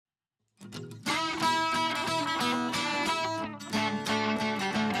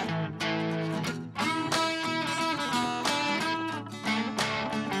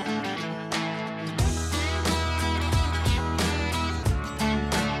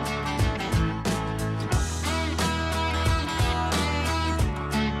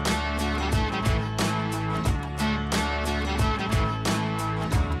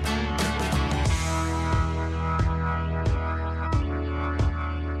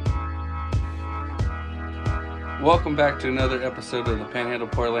Welcome back to another episode of the Panhandle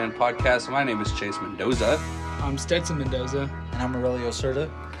Portland Podcast. My name is Chase Mendoza. I'm Stetson Mendoza. And I'm Aurelio Serta.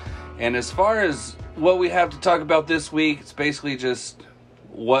 And as far as what we have to talk about this week, it's basically just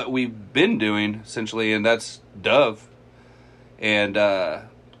what we've been doing, essentially, and that's dove. And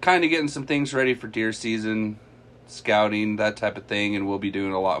kind of getting some things ready for deer season, scouting, that type of thing, and we'll be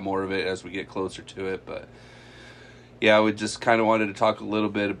doing a lot more of it as we get closer to it. But yeah, we just kind of wanted to talk a little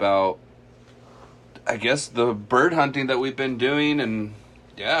bit about, I guess, the bird hunting that we've been doing, and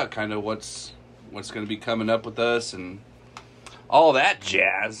yeah, kind of what's going to be coming up with us and all that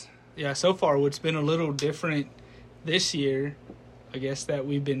jazz. Yeah, so far what's been a little different this year, I guess, that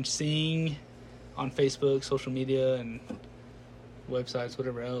we've been seeing on Facebook, social media, and websites,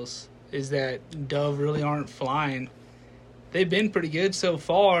 whatever else, is that dove really aren't flying. They've been pretty good so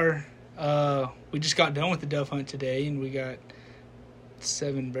far. We just got done with the dove hunt today, and we got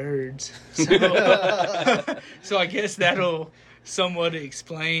 7 birds. So I guess that'll somewhat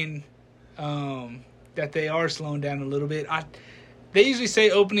explain that they are slowing down a little bit. They usually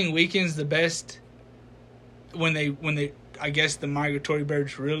say opening weekend's the best when they I guess the migratory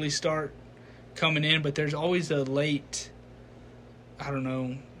birds really start coming in, but there's always a late, I don't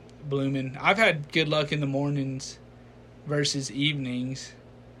know, blooming. I've had good luck in the mornings versus evenings,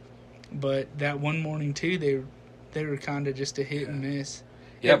 but that one morning too, they were kind of just a hit and miss.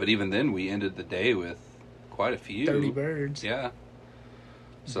 Yeah, but even then we ended the day with quite a few. 30 birds. Yeah.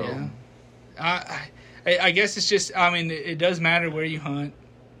 So. Yeah. I guess it's just, I mean, it does matter where you hunt.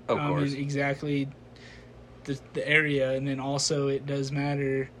 Of course. I mean, exactly the area, and then also it does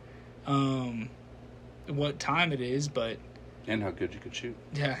matter what time it is, but... And how good you could shoot.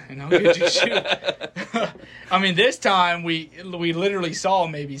 Yeah, and how good you shoot. I mean, this time we literally saw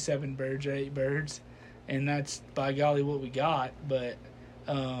maybe 7 birds or 8 birds, and that's, by golly, what we got, but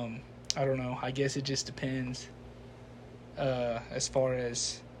I don't know. I guess it just depends as far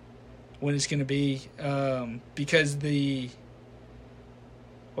as when it's going to be, because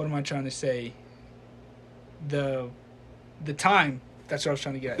what am I trying to say? The time. That's what I was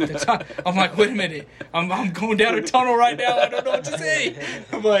trying to get at. The time. I'm like, wait a minute. I'm going down a tunnel right now. I don't know what to say.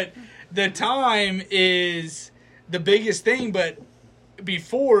 But the time is the biggest thing. But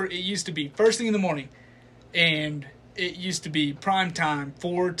before, it used to be first thing in the morning, and it used to be prime time,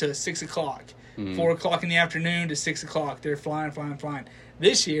 4 to 6 o'clock. 4 o'clock in the afternoon to 6 o'clock. They're flying.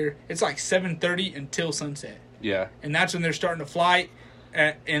 This year, it's like 7:30 until sunset. Yeah. And that's when they're starting to fly.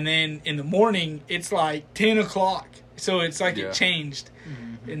 And then in the morning, it's like 10 o'clock. So it's like it changed.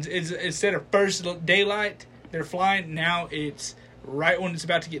 Mm-hmm. And instead of first daylight, they're flying. Now it's right when it's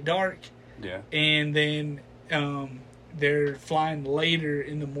about to get dark. Yeah. And then they're flying later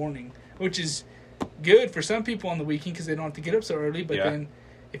in the morning, which is good for some people on the weekend because they don't have to get up so early. But then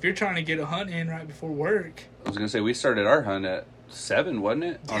if you're trying to get a hunt in right before work. I was going to say, we started our hunt at 7, wasn't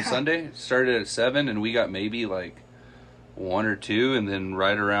it? On Sunday? Started at 7, and we got maybe like 1 or 2, and then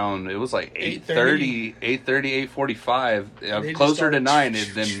right around, it was like 8:30, 8:45, closer to 9, and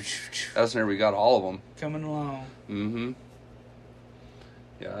then that's where we got all of them. Coming along. Mm-hmm.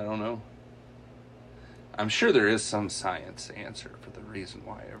 Yeah, I don't know. I'm sure there is some science answer for the reason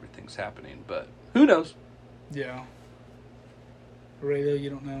why everything's happening, but who knows? Yeah. Aurelio, you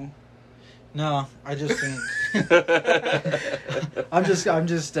don't know? No, I just think I'm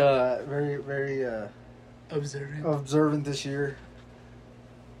just very, very observant this year.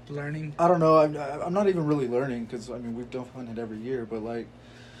 Learning. I don't know. I'm not even really learning because I mean we've done hunted every year, but like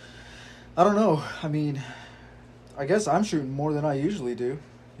I don't know. I mean, I guess I'm shooting more than I usually do.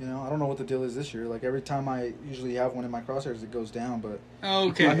 You know, I don't know what the deal is this year. Like every time I usually have one in my crosshairs, it goes down. But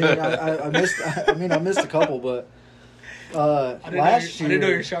okay. I mean, I missed a couple, but. Last year, I didn't know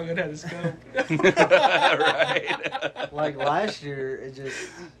your shotgun had a scope. Right. Like last year,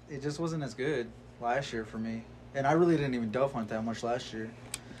 it just wasn't as good last year for me, and I really didn't even dove hunt that much last year.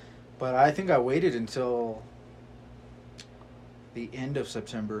 But I think I waited until the end of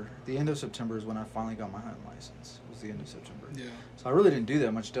September. The end of September is when I finally got my hunting license. It was the end of September. Yeah. So I really didn't do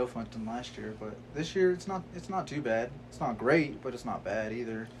that much dove hunting last year, but this year it's not too bad. It's not great, but it's not bad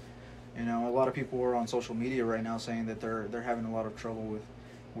either. You know, a lot of people are on social media right now saying that they're having a lot of trouble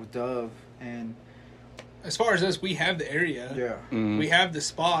with dove. And as far as us, we have the area. Yeah. Mm-hmm. We have the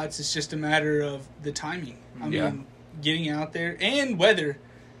spots. It's just a matter of the timing. I mean, getting out there and weather.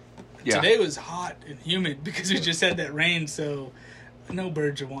 Yeah. Today was hot and humid because we just had that rain, so no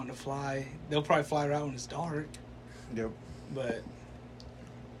birds are wanting to fly. They'll probably fly right when it's dark. Yep. But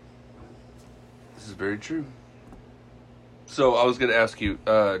this is very true. So I was going to ask you,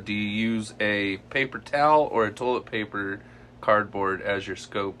 do you use a paper towel or a toilet paper cardboard as your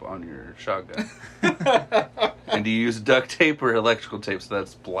scope on your shotgun? And do you use duct tape or electrical tape so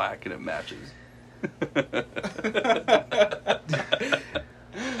that's black and it matches?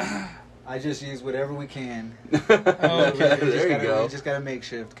 I just use whatever we can. Okay. There you go. We just got to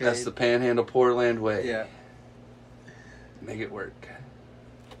makeshift. That's the Panhandle Portland way. Yeah. Make it work.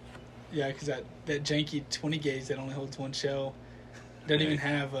 Yeah, because that janky 20 gauge that only holds one shell doesn't even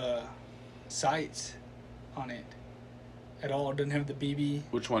have sights on it at all. It doesn't have the BB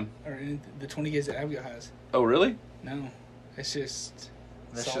Which one? or the 20 gauge that Abigail has. Oh, really? No, it's just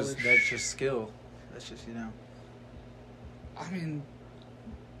That's solid. just skill. That's just, you know. I mean,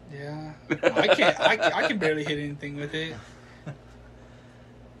 yeah, I can barely hit anything with it.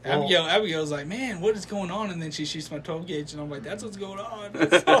 Well, Abigail's like, man, what is going on? And then she shoots my 12 gauge, and I'm like, that's what's going on.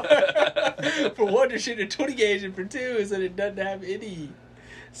 For one, to shoot a 20 gauge, and for two, is that it doesn't have any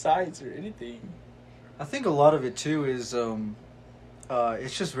sights or anything. I think a lot of it too is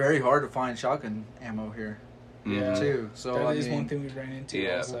it's just very hard to find shotgun ammo here Yeah, too. So that I is mean, one thing we've ran into.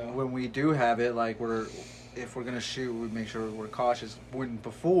 Yeah. Also. when we do have it, like if we're gonna shoot, we make sure we're cautious. When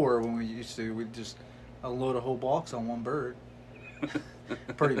we used to, we'd just unload a whole box on one bird.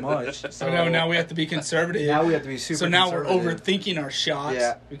 Pretty much. So now we have to be conservative. Now we have to be super. So now we're conservative. overthinking our shots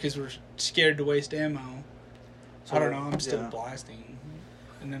Yeah. because we're scared to waste ammo. So, I don't know. I'm still yeah. blasting,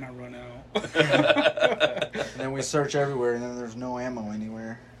 and then I run out. And then we search everywhere, and then there's no ammo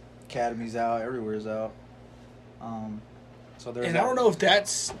anywhere. Academy's out. Everywhere's out. So there's. And I don't know if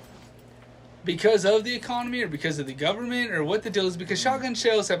that's because of the economy or because of the government or what the deal is. Because shotgun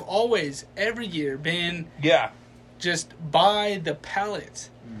shells have always, every year, been just by the pallets.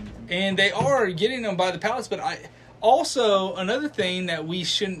 And they are getting them by the pallets. But also, another thing that we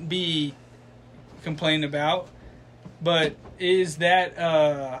shouldn't be complaining about, but is that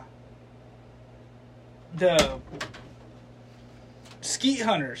the skeet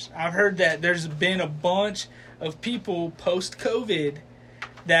hunters. I've heard that there's been a bunch of people post-COVID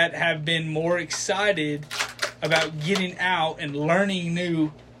that have been more excited about getting out and learning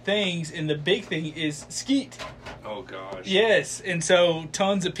new things, and the big thing is skeet. Oh, gosh. Yes, and so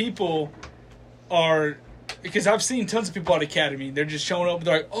tons of people are, because I've seen tons of people at Academy, they're just showing up,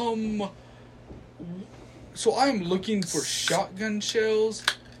 they're like, so I'm looking for shotgun shells,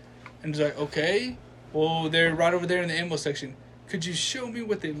 and it's like, okay, well, they're right over there in the ammo section. Could you show me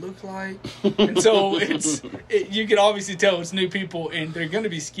what they look like? And so you can obviously tell it's new people, and they're going to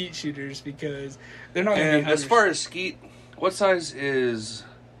be skeet shooters because they're not going to be And hunters. as far as skeet, what size is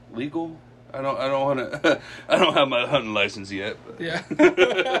legal? I don't want to. I don't have my hunting license yet. But. Yeah.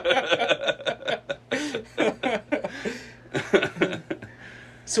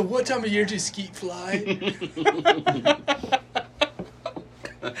 So what time of year do skeet fly?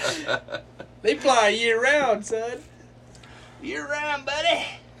 They fly year round, son. Year round, buddy.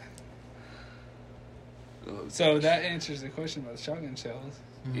 So that answers the question about shotgun shells.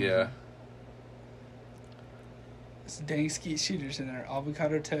 Yeah. It's dang skeet shooters in their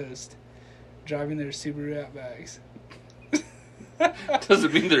avocado toast, driving their Subaru Outbacks.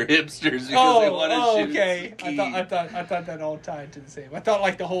 Doesn't mean they're hipsters because they want to shoot. Okay. Skeet. I thought that all tied to the same. I thought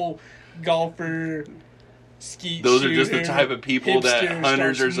like the whole golfer skeet. Those shooter, are just the type of people that hipster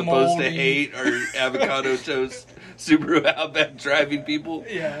hunters are starts supposed to molding. hate, or avocado toast, Subaru Outback driving people.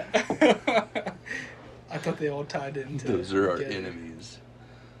 Yeah. I thought they all tied into. Those are our together. enemies.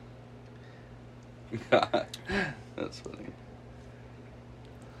 God, that's funny.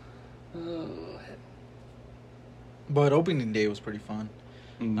 Oh. But opening day was pretty fun.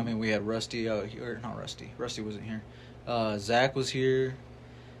 Mm-hmm. I mean, we had Rusty out here. Not Rusty. Rusty wasn't here. Zach was here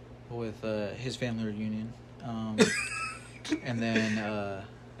with his family reunion. And then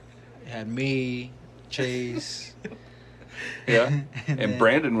had me, Chase. Yeah. and then,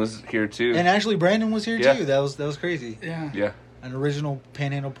 Brandon was here too. And actually, Brandon was here Yeah. too. That was crazy. Yeah. Yeah. An original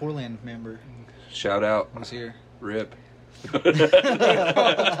Panhandle Portland member Shout out. was here. Rip.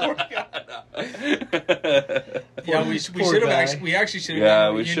 Yeah, we Poor should have guy. actually should have Yeah, done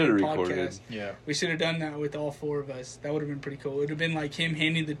a we reunion should have recorded. podcast. Yeah. We should have done that with all four of us. That would have been pretty cool. It would have been like him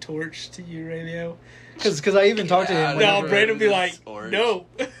handing the torch to you, Radio. Because I even talked to him. Yeah, No, whenever- Brandon would be like, Torch. no.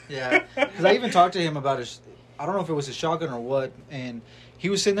 Yeah, because I even talked to him about his. I don't know if it was a shotgun or what, and he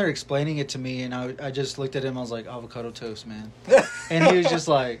was sitting there explaining it to me, and I just looked at him. I was like, avocado toast, man, and he was just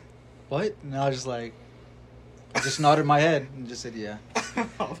like, what? And I was just like, I just nodded my head and just said, yeah.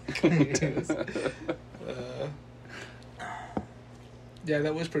 Yeah,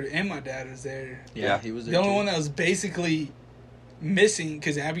 that was pretty. And my dad was there. Yeah, he was there. The only too. one that was basically missing,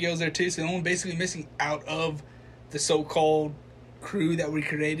 because Abigail's there too, so the only one basically missing out of the so-called crew that we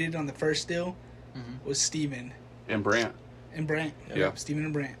created on the first deal was Steven. And Brant. And Brant. Yeah. Steven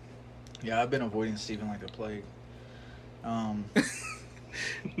and Brant. Yeah, I've been avoiding Steven like the plague.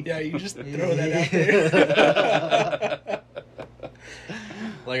 Yeah, you just throw that out there.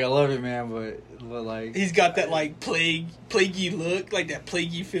 Like, I love you, man, but like... He's got that, like, plaguey look, like that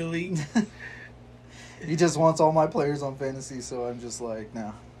plaguey feeling. He just wants all my players on fantasy, so I'm just like,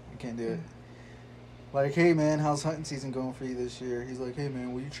 no, I can't do it. Like, hey, man, how's hunting season going for you this year? He's like, hey,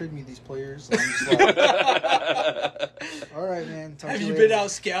 man, will you trade me these players? And I'm just like, all right, man. Have you been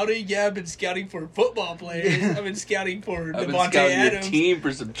out scouting? Yeah, I've been scouting for football players. I've been scouting for Devontae Adams. Your team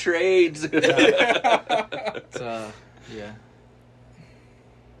for some trades. Yeah.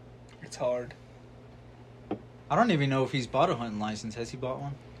 It's hard. I don't even know if he's bought a hunting license. Has he bought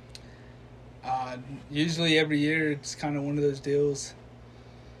one? Usually every year it's kind of one of those deals.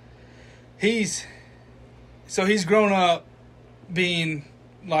 He's grown up being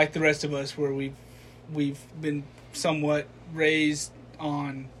like the rest of us, where we've been somewhat raised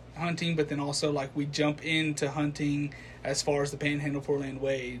on hunting, but then also like we jump into hunting as far as the Panhandle Four-Land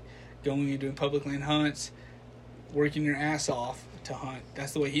Way, going and doing public land hunts, working your ass off to hunt.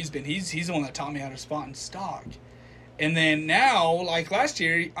 That's the way he's been. He's the one that taught me how to spot and stalk. And then now, like last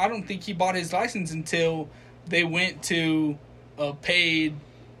year, I don't think he bought his license until they went to a paid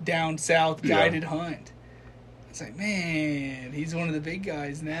down south guided hunt. It's like, man, he's one of the big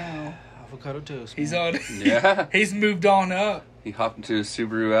guys now. Avocado toast. He's man. on. Yeah. He's moved on up. He hopped into his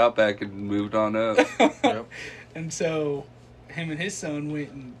Subaru Outback and moved on up. Yep. And so him and his son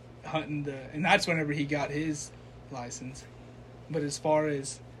went and hunting and that's whenever he got his license. But as far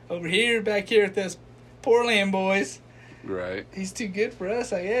as over here, back here with us poor land boys, Right. he's too good for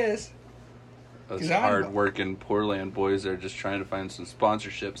us, I guess. Those hard-working Portland boys are just trying to find some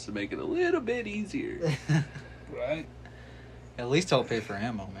sponsorships to make it a little bit easier. Right. At least he'll pay for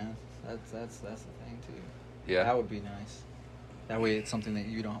ammo, man. That's the thing too. Yeah. That would be nice. That way, it's something that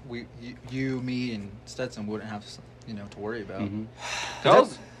you, me, and Stetson wouldn't have, to worry about. Mm-hmm.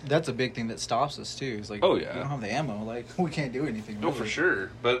 That's a big thing that stops us too. It's like, oh we yeah, don't have the ammo. Like, we can't do anything. No, really. for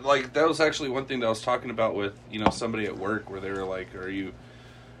sure. But like that was actually one thing that I was talking about with somebody at work, where they were like, "Are you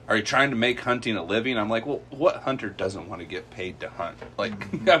trying to make hunting a living?" I'm like, "Well, what hunter doesn't want to get paid to hunt?"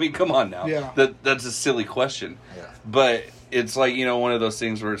 Like, I mean, come on now. Yeah. That's a silly question. Yeah. But it's like one of those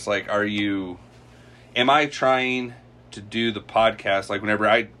things where it's like, am I trying to do the podcast? Like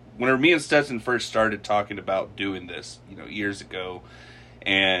whenever me and Stetson first started talking about doing this, years ago,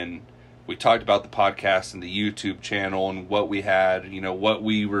 and we talked about the podcast and the YouTube channel and what we had, what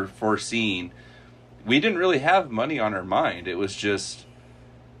we were foreseeing, we didn't really have money on our mind. It was just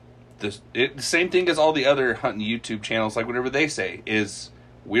the same thing as all the other hunting YouTube channels. Like whatever they say is,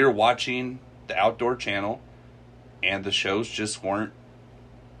 we're watching the outdoor channel, and the shows just weren't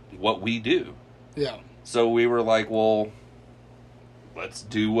what we do. Yeah. So we were like, well, let's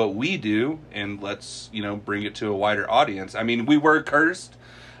do what we do, and let's, bring it to a wider audience. I mean, we were cursed.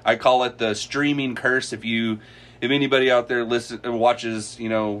 I call it the streaming curse. If anybody out there watches,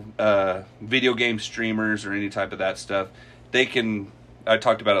 video game streamers or any type of that stuff, I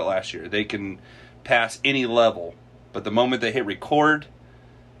talked about it last year, they can pass any level, but the moment they hit record,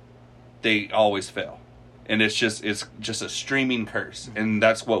 they always fail. And it's just a streaming curse. And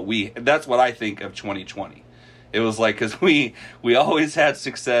that's what I think of 2020. It was like, because we always had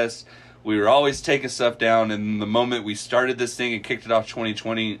success. We were always taking stuff down. And the moment we started this thing and kicked it off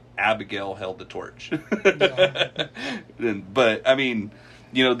 2020, Abigail held the torch. But, I mean,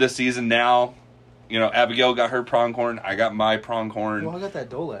 this season now, Abigail got her pronghorn. I got my pronghorn. Well, I got that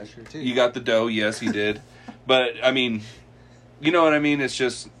doe last year, too. You got the doe. Yes, he did. But, I mean, you know what I mean? It's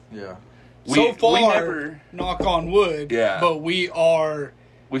just... Yeah. So far, knock on wood, yeah. But we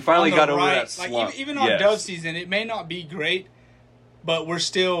finally got over that slump. Like, even on dove season, it may not be great, but we're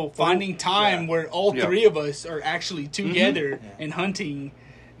still finding time where all three of us are actually together and hunting,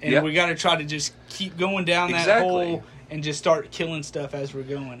 and we got to try to just keep going down that hole and just start killing stuff as we're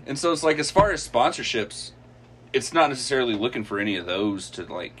going. And so it's like, as far as sponsorships, it's not necessarily looking for any of those to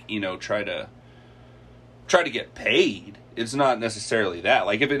try to get paid. It's not necessarily that.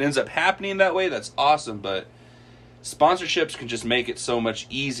 Like, if it ends up happening that way, that's awesome, but sponsorships can just make it so much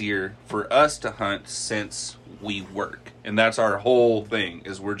easier for us to hunt since we work. And that's our whole thing,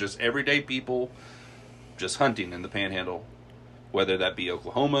 is we're just everyday people just hunting in the Panhandle, whether that be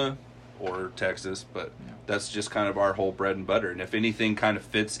Oklahoma or Texas, but that's just kind of our whole bread and butter. And if anything kind of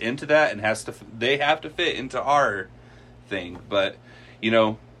fits into that and they have to fit into our thing. But,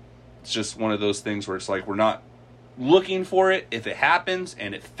 it's just one of those things where it's like, we're not looking for it. If it happens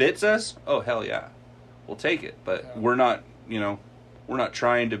and it fits us, oh hell yeah, we'll take it. But we're not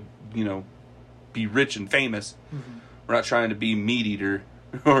trying to be rich and famous. We're We're not trying to be Meat Eater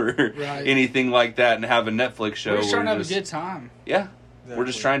or anything like that and have a Netflix show. We're just trying to have a good time. Yeah. Exactly. We're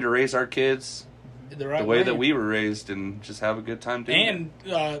just trying to raise our kids the way that we were raised and just have a good time doing it.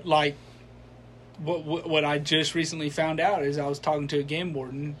 And, like, what I just recently found out is I was talking to a game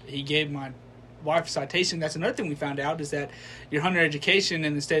warden. He gave my wife a citation. That's another thing we found out is that your hunter education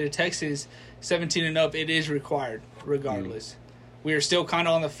in the state of Texas, 17 and up, it is required regardless. We are still kind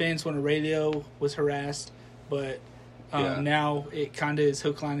of on the fence when a radio was harassed, but now it kind of is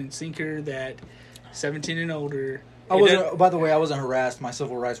hook, line, and sinker that 17 and older. By the way, I wasn't harassed. My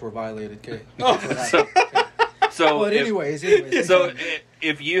civil rights were violated. Okay. But anyways. So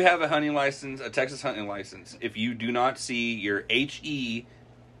if you have a hunting license, a Texas hunting license, if you do not see your HE,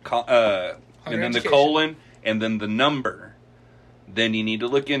 and then the colon, and then the number, then you need to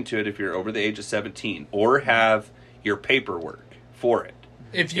look into it if you're over the age of 17, or have your paperwork for it.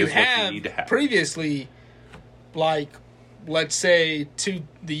 If you have previously, like, let's say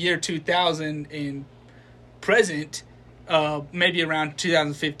the year 2000 and present, maybe around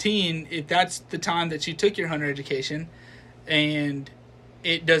 2015, if that's the time that you took your hunter education and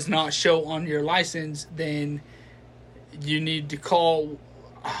it does not show on your license, then you need to call.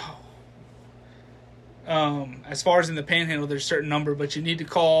 As far as in the Panhandle, there's a certain number, but you need to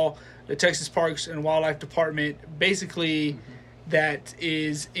call the Texas Parks and Wildlife Department, basically that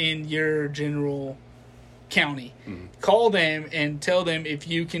is in your general county. Call them and tell them if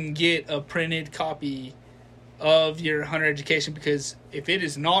you can get a printed copy of your hunter education, because if it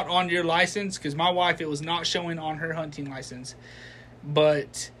is not on your license, because my wife, it was not showing on her hunting license,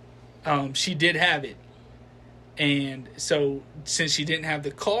 but she did have it. And so since she didn't have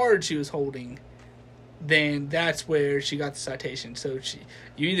the card she was holding, then that's where she got the citation. So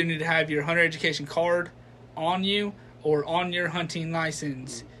you either need to have your hunter education card on you or on your hunting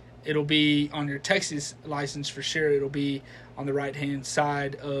license. It'll be on your Texas license for sure. It'll be on the right-hand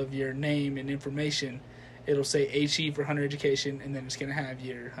side of your name and information. It'll say HE for hunter education, and then it's going to have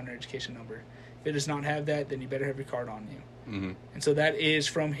your hunter education number. If it does not have that, then you better have your card on you. And so that is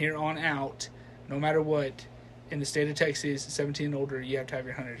from here on out, no matter what, in the state of Texas, 17 and older, you have to have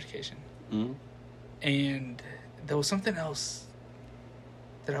your hunter education. And there was something else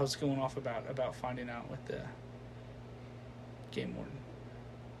that I was going off about finding out with the game warden.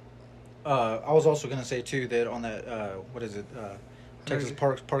 I was also going to say, too, that on that, Texas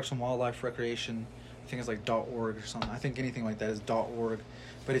Parks and Wildlife Recreation, I think it's like .org or something. I think anything like that is .org.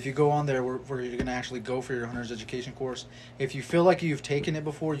 But if you go on there where you're going to actually go for your hunter's education course, if you feel like you've taken it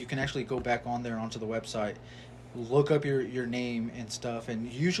before, you can actually go back on there onto the website, look up your name and stuff,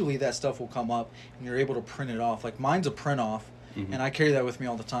 and usually that stuff will come up and you're able to print it off. Like, mine's a print off, and I carry that with me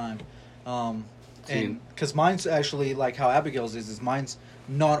all the time. And because mine's actually like how Abigail's is mine's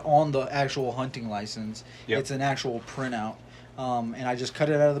not on the actual hunting license. It's an actual printout. And I just cut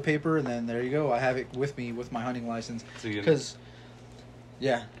it out of the paper, and then there you go. I have it with me with my hunting license. Because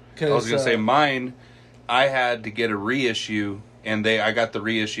I was going to say mine, I had to get a reissue, and I got the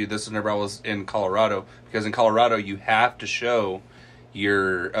reissue. This is whenever I was in Colorado, because in Colorado you have to show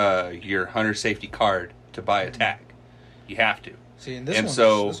your hunter safety card to buy a tag. You have to. See, and this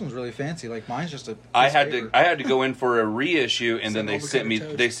one's really fancy. Like, mine's just a. I had to go in for a reissue, and then they sent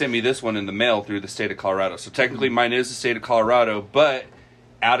me this one in the mail through the state of Colorado. So technically, mine is the state of Colorado, but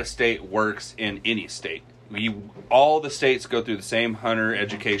out of state works in any state. All the states go through the same hunter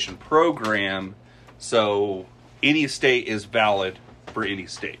education program, so any state is valid for any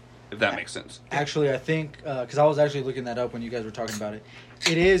state, if that makes sense. Actually, I think because I was actually looking that up when you guys were talking about it,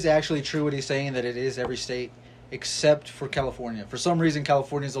 it is actually true what he's saying, that it is every state except for California. For some reason,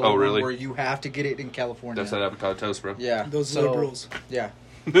 California is the only one where you have to get it in California. That's that avocado toast, bro. Yeah, those liberals. Yeah.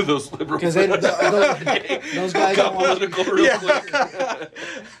 Those liberals. Because those guys don't want political real quick.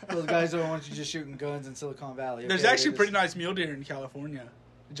 Those guys don't want you just shooting guns in Silicon Valley. There's actually pretty nice mule deer in California.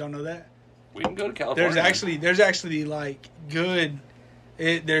 Did y'all know that? We can go to California. There's actually like good.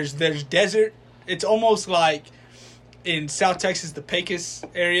 There's desert. It's almost like in South Texas, the Pecos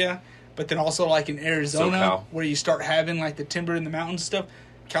area, but then also like in Arizona, where you start having like the timber in the mountains and stuff.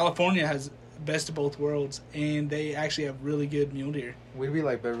 California has best of both worlds, and they actually have really good mule deer. We'd be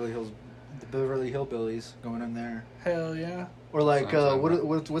like the Beverly Hillbillies going in there. Hell yeah! Or like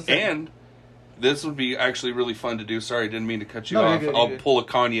what's that? And this would be actually really fun to do. Sorry, didn't mean to cut you off. I'll pull a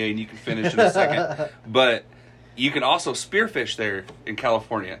Kanye and you can finish in a second. But you can also spearfish there in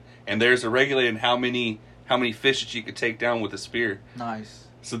California, and there's a regulated how many fish that you could take down with a spear. Nice.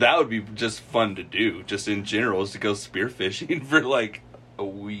 So that would be just fun to do, just in general, is to go spearfishing for like a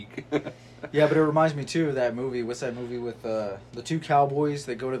week. Yeah, but it reminds me too of that movie. What's that movie with the two cowboys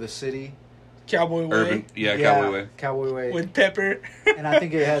that go to the city Cowboy Way. Urban, Cowboy Way. Cowboy Way. With Pepper. And I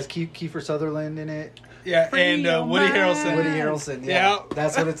think it has Kiefer Sutherland in it. Yeah, and Woody Harrelson. Woody Harrelson, yeah.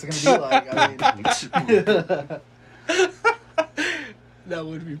 That's what it's going to be like. I mean, that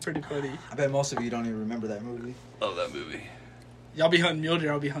would be pretty funny. I bet most of you don't even remember that movie. Love that movie. Y'all be hunting mule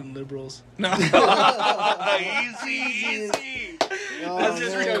deer, I'll be hunting liberals. No. Easy. Oh, That's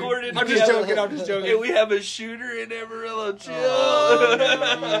just man. recorded. I'm just joking. Hey, we have a shooter in Amarillo. Chill.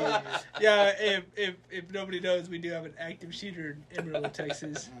 Oh, Yeah, if nobody knows, we do have an active shooter in Amarillo,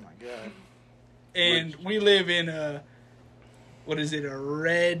 Texas. oh my God. And we live in a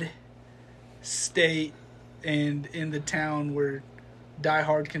red state, and in the town we're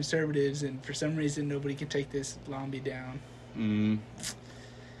diehard conservatives, and for some reason nobody can take this zombie down.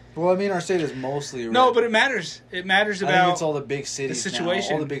 Well, I mean, our state is mostly red. No, but it matters. It matters I about think it's all the big cities the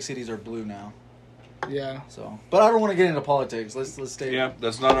situation. now. All the big cities are blue now. Yeah. So, but I don't want to get into politics. Let's stay. Yeah,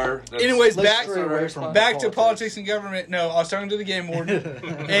 that's not our. Anyways, let's back stray away from to politics and government. No, I was talking to the game warden,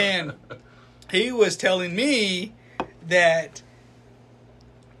 and he was telling me that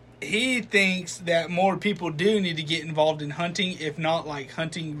he thinks that more people do need to get involved in hunting, if not like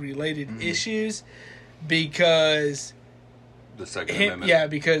hunting related issues, because the Second Amendment. Yeah,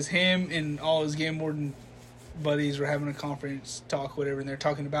 because him and all his game warden buddies were having a conference talk, whatever, and they're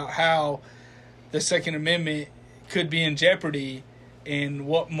talking about how the Second Amendment could be in jeopardy, and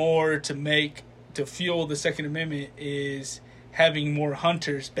what more to fuel the Second Amendment is having more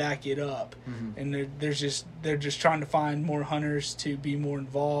hunters back it up. And they're just trying to find more hunters to be more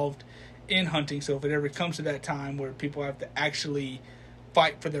involved in hunting. So if it ever comes to that time where people have to actually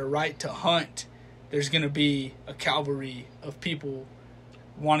fight for their right to hunt, there's going to be a cavalry of people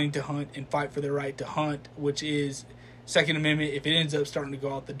wanting to hunt and fight for their right to hunt, which is Second Amendment. If it ends up starting to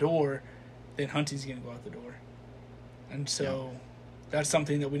go out the door, then hunting's going to go out the door. And so that's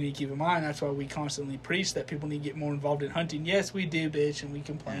something that we need to keep in mind. That's why we constantly preach that people need to get more involved in hunting. Yes, we do, bitch, and we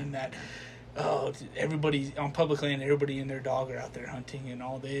complain that, everybody on public land, everybody and their dog are out there hunting and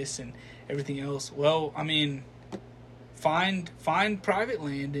all this and everything else. Well, I mean, find private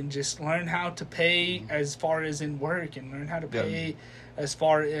land and just learn how to pay as far as in work, and learn how to pay as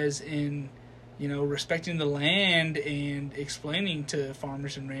far as in, respecting the land and explaining to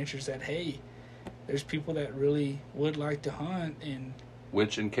farmers and ranchers that, hey, there's people that really would like to hunt. And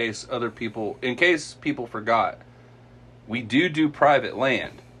which, in case people forgot, we do private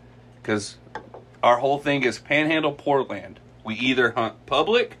land, because our whole thing is panhandle poor land. We either hunt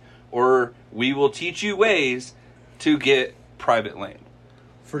public, or we will teach you ways to get private land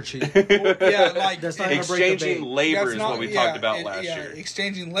for cheap. Yeah, like that's not exchanging labor is what we talked about last year.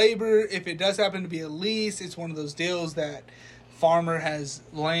 Exchanging labor. If it does happen to be a lease, it's one of those deals that farmer has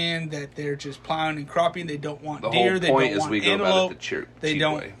land that they're just plowing and cropping. They don't want deer. They don't want antelope.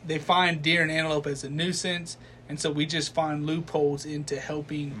 They find deer and antelope as a nuisance, and so we just find loopholes into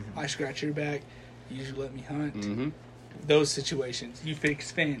helping. I scratch your back. You usually let me hunt. Those situations. You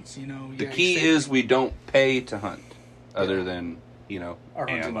fix fence. The key is we don't pay to hunt, other than our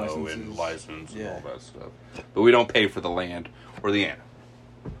ammo and license and all that stuff. But we don't pay for the land or the animal.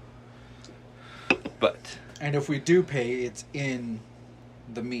 And if we do pay, it's in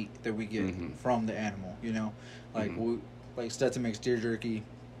the meat that we get from the animal. Like like Stetson makes deer jerky,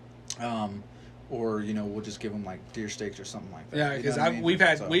 or we'll just give them like deer steaks or something like that. Yeah, because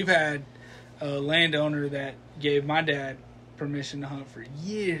we've had a landowner that gave my dad permission to hunt for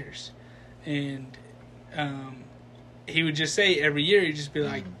years, and he would just say every year, he'd just be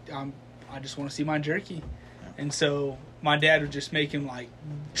like, I just want to see my jerky. And so my dad would just make him like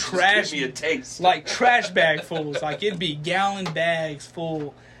trash bag fulls. Like it'd be gallon bags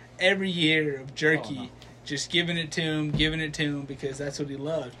full every year of jerky, just giving it to him because that's what he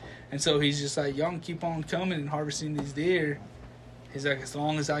loved. And so he's just like, y'all can keep on coming and harvesting these deer. He's like, as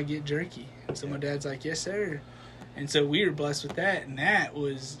long as I get jerky. And so my dad's like, yes, sir. And so we were blessed with that, and that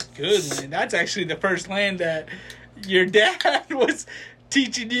was good land. That's actually the first land that your dad was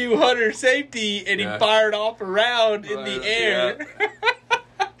teaching you hunter safety, and he fired off a round in the air. Yeah.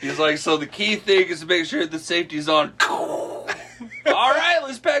 He's like, so the key thing is to make sure the safety's on. All right,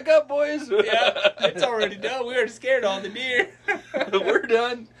 let's pack up, boys. Yeah, it's already done. We already scared all the deer. We're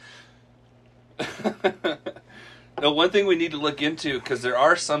done. Now, one thing we need to look into, because there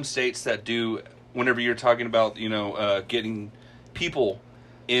are some states that do, whenever you're talking about, getting people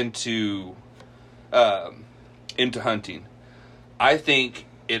into hunting, I think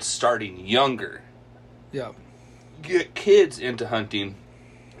it's starting younger. Yeah. Get kids into hunting,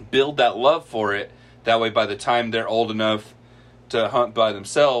 build that love for it. That way, by the time they're old enough to hunt by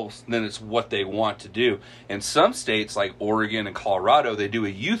themselves, then it's what they want to do. In some states, like Oregon and Colorado, they do a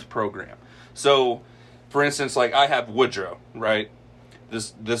youth program. So, for instance, like I have Woodrow, right?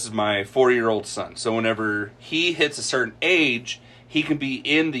 This is my 4-year-old son. So whenever he hits a certain age, he can be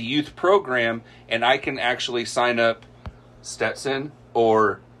in the youth program, and I can actually sign up Stetson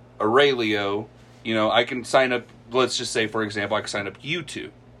or Aurelio. You know, I can sign up, let's just say, for example, I can sign up you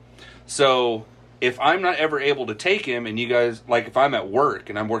two. So if I'm not ever able to take him, and you guys, like if I'm at work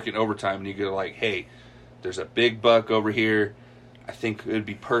and I'm working overtime and you go like, hey, there's a big buck over here, I think it would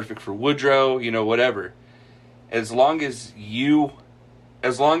be perfect for Woodrow, you know, whatever. As long as you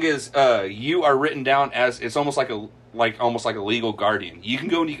are written down as, it's almost like a legal guardian. You can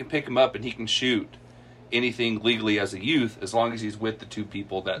go and you can pick him up and he can shoot anything legally as a youth as long as he's with the two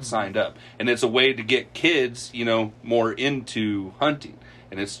people that signed up. And it's a way to get kids, you know, more into hunting.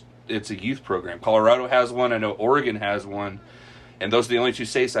 And it's a youth program. Colorado has one. I know Oregon has one. And those are the only 2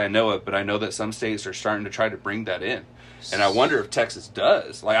 states I know of, but I know that some states are starting to try to bring that in. And I wonder if Texas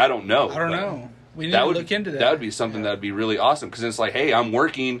does. Like, I don't know. I don't know. We need to look into that. That would be something that would be really awesome, because it's like, hey, I'm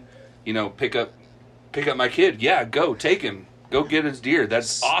working, you know, pick up my kid. Yeah, go, take him. Go get his deer.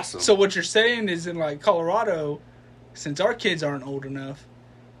 That's awesome. So what you're saying is in, like, Colorado, since our kids aren't old enough,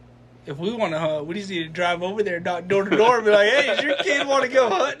 if we want to hunt, we just need to drive over there, knock door to door, and be like, hey, does your kid want to go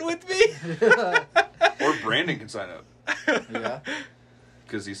hunting with me? Or Brandon can sign up. Yeah.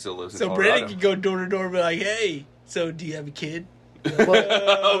 Because he still lives in So Colorado. Brandon can go door to door and be like, hey, so do you have a kid?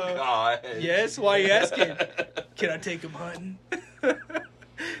 Oh, God. Yes, why are you asking? Can I take him hunting?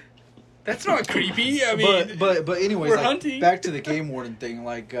 That's not creepy. I mean, but anyways, we're like, hunting. Back to the game warden thing.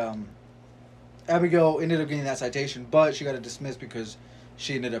 Like, Abigail ended up getting that citation, but she got it dismissed because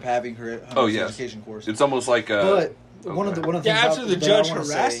she ended up having her education course. It's almost like But one of the things after the that judge I wanna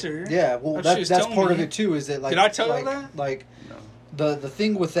harassed say, her. Yeah, well, that's part of it too. Is that, like, did I tell her that? Like, no. the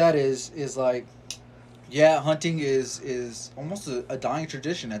thing with that is like, yeah, hunting is almost a dying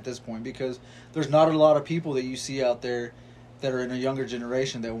tradition at this point, because there's not a lot of people that you see out there that are in a younger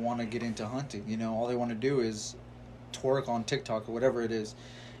generation that want to get into hunting. You know, all they want to do is twerk on TikTok or whatever it is,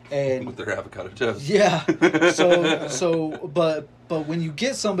 and with their avocado toast. Yeah. But when you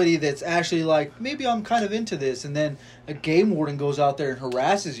get somebody that's actually like, maybe I'm kind of into this, and then a game warden goes out there and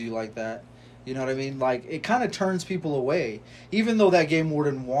harasses you like that, you know what I mean? Like, it kind of turns people away, even though that game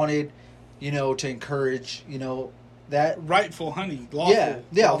warden wanted, you know, to encourage, you know, that rightful hunting,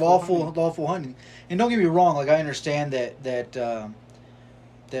 lawful hunting. And don't get me wrong, like, I understand that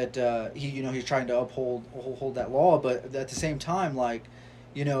he, you know, he's trying to uphold that law, but at the same time, like,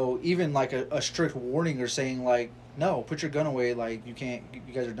 you know, even like a strict warning or saying like, no, put your gun away, like, you can't,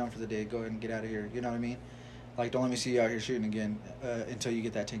 you guys are done for the day, go ahead and get out of here, you know what I mean? Like, don't let me see you out here shooting again until you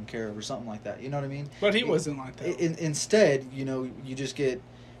get that taken care of, or something like that, you know what I mean? But he wasn't like that. Instead, you know, you just get,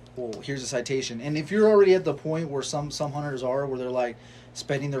 well, here's a citation. And if you're already at the point where some hunters are, where they're like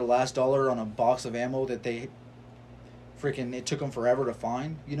spending their last dollar on a box of ammo that they freaking, it took them forever to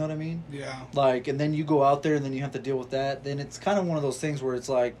find, you know what I mean? Yeah. Like, and then you go out there and then you have to deal with that, then it's kind of one of those things where it's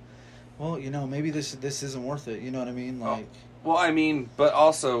like, well, you know, maybe this isn't worth it, you know what I mean? Like, well, I mean, but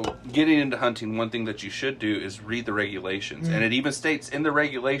also getting into hunting, one thing that you should do is read the regulations. And it even states in the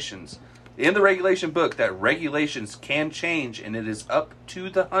regulations, in the regulation book, that regulations can change, and it is up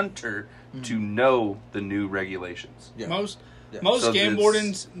to the hunter to know the new regulations. Yeah. Most game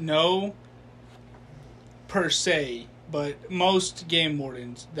wardens know per se, but most game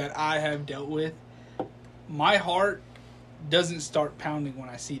wardens that I have dealt with, my heart doesn't start pounding when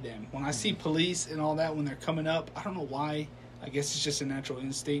I see them. When I see police and all that, when they're coming up, I don't know why. I guess it's just a natural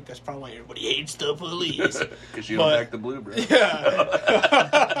instinct. That's probably why everybody hates the police. Because you don't back the blue, bro.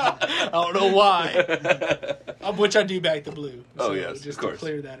 Yeah. I don't know why. Of which I do back the blue. Oh, so yes, just of course. to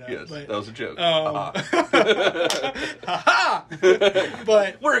clear that up. Yes, but, that was a joke. Ha-ha!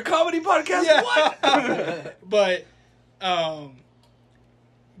 But we're a comedy podcast? Yeah. What? But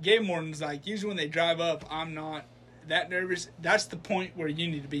game wardens, like, usually when they drive up, I'm not that nervous. That's the point where you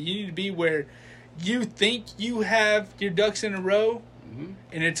need to be. You need to be where you think you have your ducks in a row,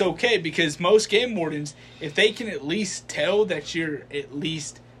 and it's okay, because most game wardens, if they can at least tell that you're at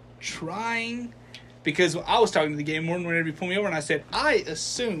least trying, because I was talking to the game warden whenever he pulled me over, and I said, I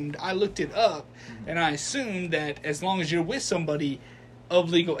looked it up, and I assumed that as long as you're with somebody of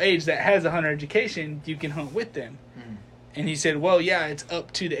legal age that has a hunter education, you can hunt with them. And he said, well, yeah, it's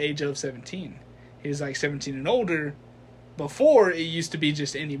up to the age of 17. He was like 17 and older. Before, it used to be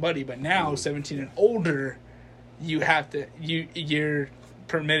just anybody, but now 17 and older, you're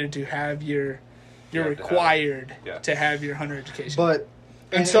permitted to have you're required to have your hunter education. But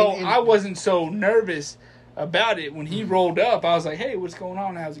and I wasn't so nervous about it when he rolled up. I was like, "Hey, what's going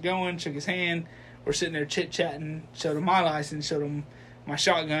on? How's it going?" Shook his hand. We're sitting there chit chatting. Showed him my license. Showed him my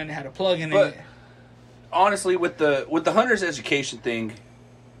shotgun had a plug in But it. honestly, with the hunter's education thing,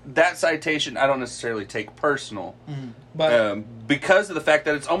 that citation I don't necessarily take personal, But because of the fact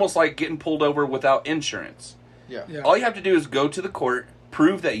that it's almost like getting pulled over without insurance. Yeah. Yeah. All you have to do is go to the court,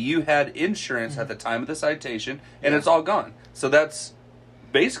 prove that you had insurance at the time of the citation, and it's all gone. So that's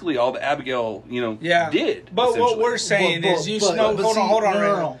basically all that Abigail, did. But what essentially. we're saying is, hold on,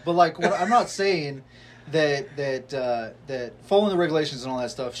 No. But like, what I'm not saying that following the regulations and all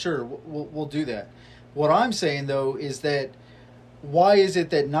that stuff. Sure, we'll do that. What I'm saying though is that why is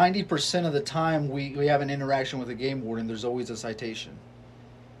it that 90% of the time we have an interaction with a game warden, there's always a citation?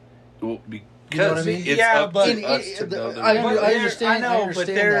 Well, You know what I mean? it's Yeah, up but to us to know that I we- understand. I know, I but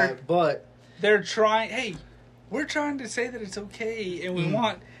understand they're- that, but they're trying. Hey, we're trying to say that it's okay, and we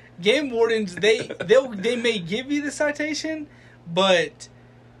want game wardens. They may give you the citation, but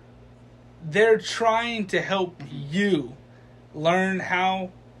they're trying to help you learn how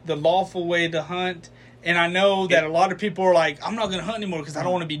the lawful way to hunt. And I know that a lot of people are like, I'm not going to hunt anymore because I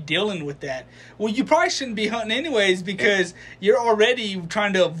don't want to be dealing with that. Well, you probably shouldn't be hunting anyways because you're already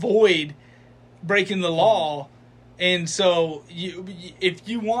trying to avoid breaking the law. And so if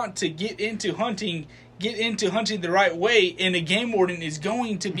you want to get into hunting the right way, and a game warden is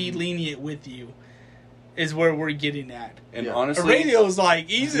going to be lenient with you, is where we're getting at. And Yeah. honestly, Radio's like,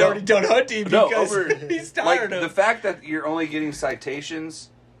 he's already done hunting because he's tired of the fact that you're only getting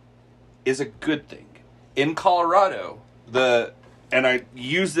citations is a good thing. In Colorado, and I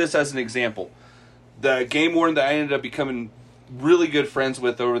use this as an example, the game warden that I ended up becoming really good friends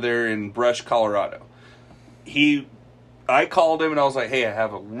with over there in Brush, Colorado, I called him and I was like, hey, I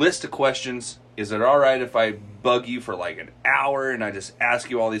have a list of questions. Is it all right if I bug you for like an hour and I just ask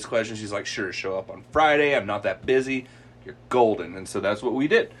you all these questions? He's like, sure, show up on Friday. I'm not that busy. You're golden. And so that's what we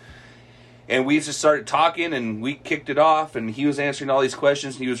did. And we just started talking, and we kicked it off, and he was answering all these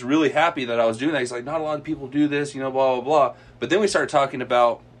questions, and he was really happy that I was doing that. He's like, not a lot of people do this, blah, blah, blah. But then we started talking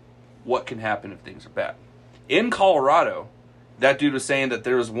about what can happen if things are bad. In Colorado, that dude was saying that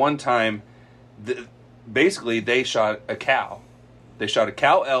there was one time, basically, they shot a cow. They shot a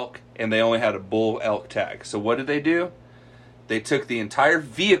cow elk, and they only had a bull elk tag. So what did they do? They took the entire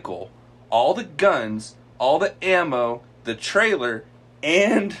vehicle, all the guns, all the ammo, the trailer,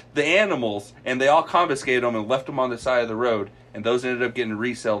 and the animals, and they all confiscated them and left them on the side of the road, and those ended up getting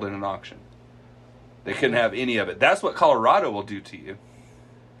resold in an auction. They couldn't have any of it. That's what Colorado will do to you.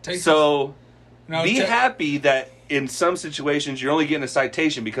 Be happy that in some situations you're only getting a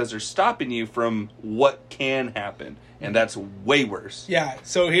citation because they're stopping you from what can happen, and that's way worse. Yeah,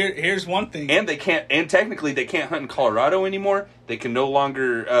 so here's one thing. And technically they can't hunt in Colorado anymore. They can no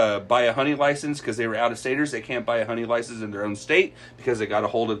longer buy a hunting license because they were out-of-staters. They can't buy a hunting license in their own state because they got a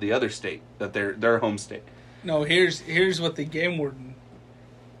hold of the other state, that their home state. No, here's what the game warden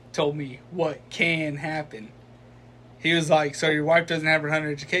told me what can happen. He was like, so your wife doesn't have her hunter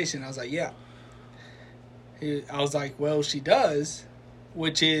education? I was like, yeah. I was like, well, she does,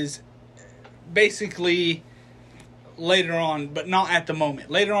 which is basically later on, but not at the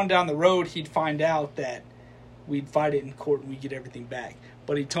moment. Later on down the road, he'd find out that we'd fight it in court and we'd get everything back.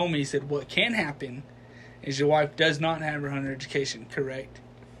 But he told me, he said, what can happen is your wife does not have her hunter education, correct?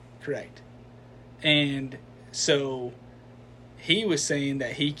 Correct. And so he was saying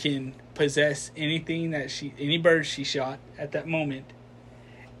that he can possess anything any bird she shot at that moment,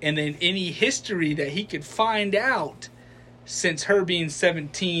 and then any history that he could find out since her being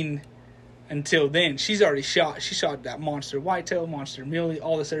 17 until then. She shot that monster whitetail, monster muley,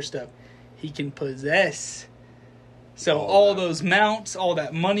 all this other stuff. He can possess. So all those mounts, all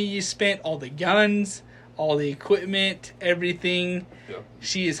that money you spent, all the guns, all the equipment, everything. Yeah.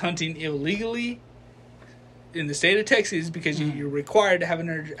 She is hunting illegally in the state of Texas because you're required to have a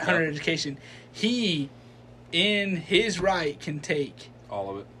hunter education. He, in his right, can take all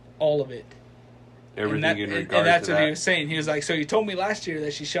of it. and Everything in regard to that. And that's what he was saying. He was like, so you told me last year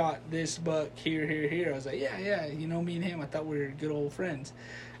that she shot this buck here. I was like, yeah. Me and him, I thought we were good old friends.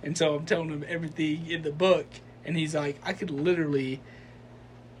 And so I'm telling him everything in the book. And he's like, I could literally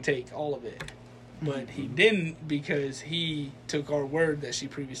take all of it. But he didn't because he took our word that she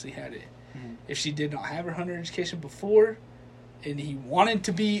previously had it. Mm-hmm. If she did not have her hunter education before, and he wanted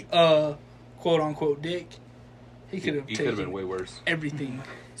to be a quote-unquote dick, he could have been way worse. Everything.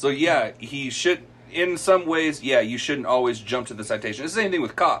 So yeah, he should. In some ways, yeah, you shouldn't always jump to the citation. It's the same thing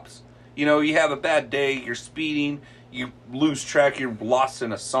with cops. You have a bad day, you're speeding, you lose track, you're lost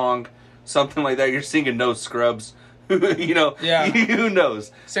in a song, something like that. You're singing No Scrubs. Yeah. Who knows?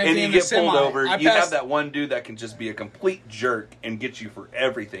 Same and thing you in get the pulled semi. over. You have that one dude that can just be a complete jerk and get you for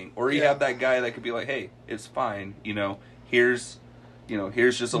everything. Or you have that guy that could be like, hey, it's fine. Here's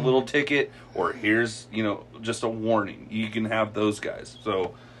here's just a little ticket, or here's, just a warning. You can have those guys.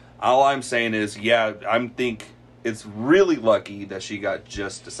 So all I'm saying is, I think it's really lucky that she got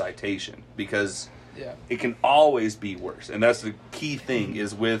just a citation, because it can always be worse. And that's the key thing,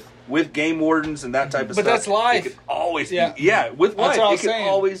 is with game wardens and that type of stuff. But that's life. It can always be. Yeah, with life, it can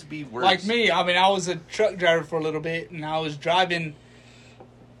always be worse. Like me, I was a truck driver for a little bit, and I was driving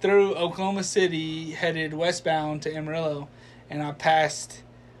through Oklahoma City, headed westbound to Amarillo, and I passed,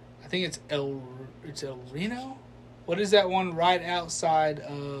 I think it's El Reno? What is that one right outside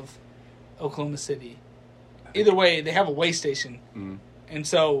of Oklahoma City? Either way, they have a way station. Mm. And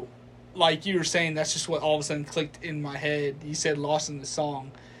so, like you were saying, that's just what all of a sudden clicked in my head. You said Lost in the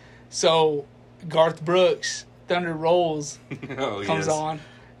Song. So, Garth Brooks, Thunder Rolls, comes on.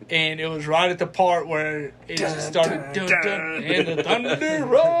 And it was right at the part where it just started, dun, dun, and the thunder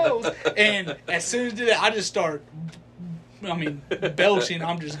rolls. And as soon as it did that, I just start, belching.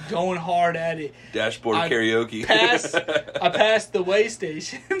 I'm just going hard at it. Dashboard karaoke. I passed the way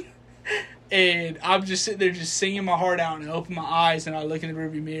station. And I'm just sitting there just singing my heart out, and I open my eyes and I look in the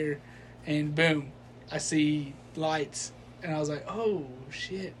rearview mirror, and boom, I see lights, and I was like, oh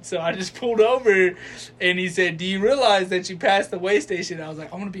shit. So I just pulled over, and he said, do you realize that you passed the way station? And I was like,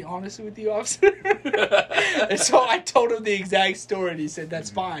 I'm going to be honest with you, officer. And so I told him the exact story, and he said, that's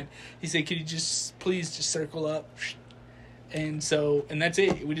fine. He said, could you please just circle up? And that's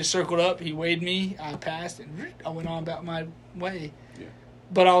it. We just circled up. He weighed me. I passed, and I went on about my way.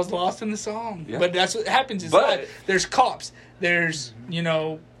 But I was lost in the song. Yeah. But that's what happens is life. There's cops. There's,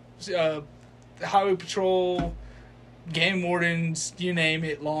 highway patrol, game wardens, you name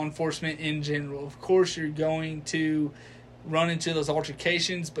it, law enforcement in general. Of course, you're going to run into those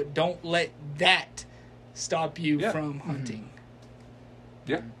altercations, but don't let that stop you from hunting.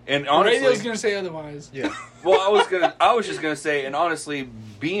 Yeah. And honestly, the radio's going to say otherwise. Yeah. Well, I was just going to say, and honestly,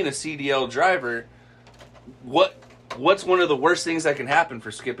 being a CDL driver, what's one of the worst things that can happen for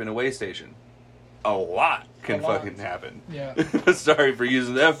skipping a way station? A lot can fucking happen. Yeah. Sorry for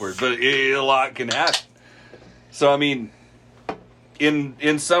using the F word, but a lot can happen. So,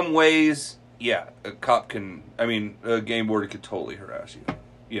 in some ways, a cop a game warden could totally harass you.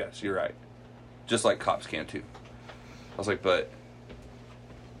 Yes, you're right. Just like cops can too. I was like, but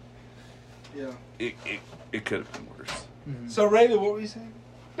it could have been worse. Mm-hmm. So, Ray, what were you saying?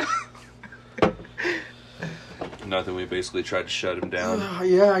 Nothing. We basically tried to shut him down.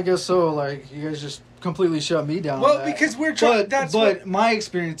 Yeah, I guess so. Like, you guys just completely shut me down. Well, because we're trying. But my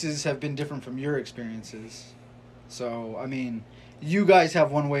experiences have been different from your experiences. So, you guys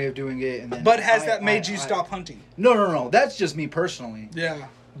have one way of doing it, and then. But has that made you stop hunting? No. That's just me personally. Yeah.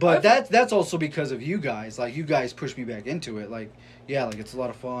 But that's also because of you guys. Like, you guys pushed me back into it. Like, it's a lot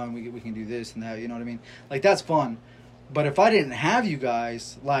of fun. We can do this and that. You know what I mean? Like, that's fun. But if I didn't have you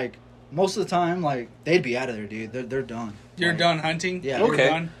guys, like. Most of the time, like, they'd be out of there, dude. They're done. You're done hunting? Yeah. Okay. You're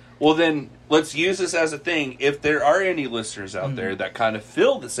done? Well, then, let's use this as a thing. If there are any listeners out there that kind of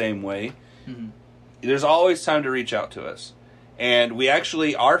feel the same way, there's always time to reach out to us. And we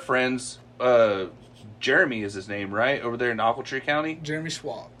actually, our friends, Jeremy is his name, right? Over there in Ochiltree County? Jeremy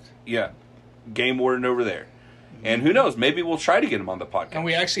Schwab. Yeah. Game warden over there. And who knows, maybe we'll try to get him on the podcast. And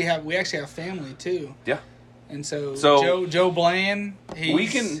we actually have family, too. Yeah. And so Joe Bland,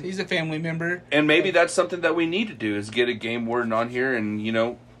 he's a family member. And maybe that's something that we need to do, is get a game warden on here and,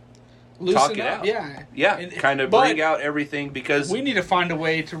 loosen talk it up. out. Yeah. Yeah, and kind of bring out everything, because... We need to find a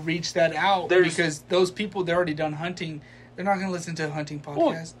way to reach that out, because those people, they're already done hunting. They're not going to listen to a hunting podcast.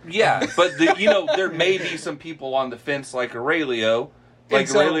 Well, yeah, but there may be some people on the fence like Aurelio,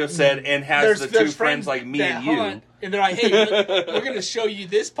 Aurelio said, and has the two friends like me and you. Hunt, and they're like, hey, we're going to show you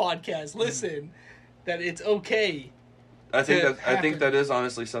this podcast. Listen. That it's okay. I think that is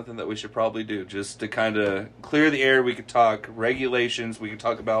honestly something that we should probably do, just to kind of clear the air. We could talk regulations. We could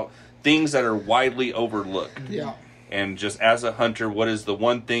talk about things that are widely overlooked. Yeah. And just as a hunter, what is the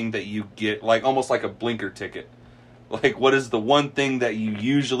one thing that you get, like almost like a blinker ticket? Like, what is the one thing that you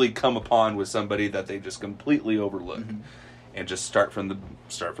usually come upon with somebody that they just completely overlook? And just start from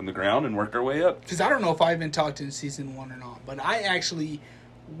the ground and work our way up. Because I don't know if I even talked in season 1 or not, but I actually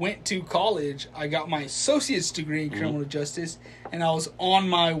went to college. I got my associate's degree in criminal justice, and I was on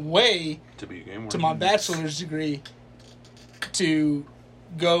my way to be a game warden, to my bachelor's degree to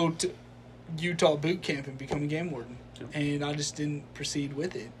go to Utah boot camp and become a game warden. And I just didn't proceed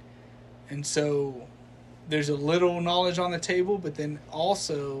with it. And so there's a little knowledge on the table, but then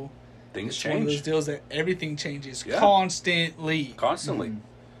also things it's change. one of those deals that everything changes constantly.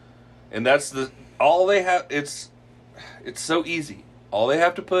 And that's all they have. It's so easy. All they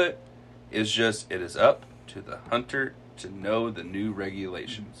have to put is just, it is up to the hunter to know the new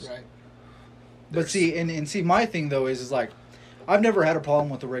regulations. Right. But see, and see, my thing though is like, I've never had a problem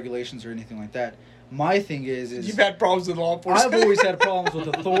with the regulations or anything like that. My thing is You've had problems with law enforcement. I've always had problems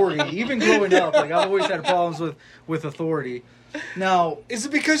with authority, even growing up. Like I've always had problems with authority. Now, is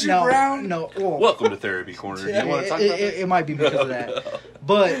it because you're brown? No. Well, welcome to Therapy Corner. Do you want to talk about this? It might be because of that.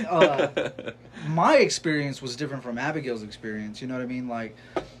 But my experience was different from Abigail's experience. You know what I mean? Like,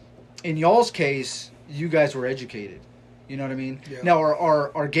 in y'all's case, you guys were educated. You know what I mean? Yeah. Now,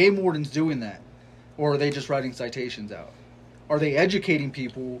 are game wardens doing that? Or are they just writing citations out? Are they educating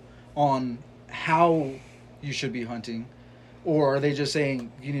people on how you should be hunting? Or are they just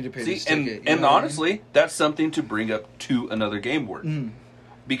saying, you need to pay this ticket? And honestly, that's something to bring up to another game warden.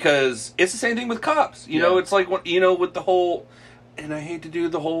 Because it's the same thing with cops. You know, it's like, with the whole... And I hate to do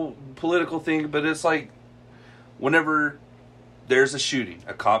the whole political thing, but it's like, whenever there's a shooting,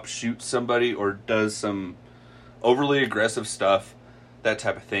 a cop shoots somebody or does some overly aggressive stuff, that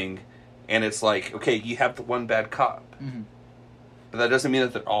type of thing, and it's like, okay, you have the one bad cop. But that doesn't mean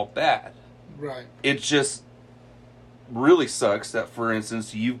that they're all bad. Right. It just really sucks that, for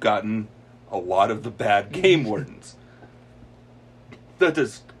instance, you've gotten a lot of the bad game wardens. That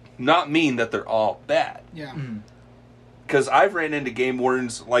does not mean that they're all bad. Yeah. Because I've ran into game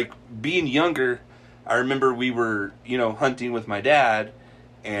wardens, like, being younger, I remember we were, hunting with my dad,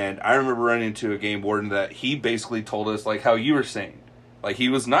 and I remember running into a game warden that he basically told us, like, how you were saying. Like, he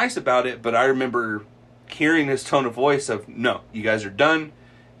was nice about it, but I remember hearing his tone of voice of, no, you guys are done,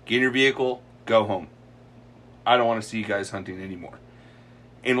 get in your vehicle, go home. I don't want to see you guys hunting anymore.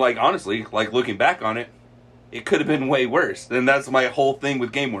 And, like, honestly, like, looking back on it, it could have been way worse. And that's my whole thing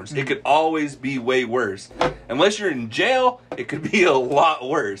with game wardens. It could always be way worse. Unless you're in jail, it could be a lot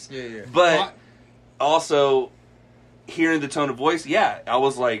worse. Yeah. But also, hearing the tone of voice, I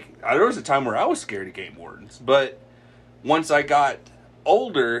was like, there was a time where I was scared of game wardens. But once I got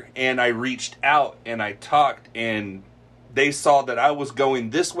older and I reached out and I talked, and they saw that I was going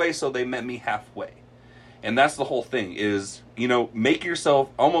this way, so they met me halfway. And that's the whole thing is, make yourself,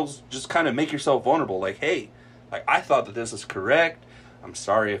 almost just kind of make yourself vulnerable. Like, hey, like, I thought that this is correct. I'm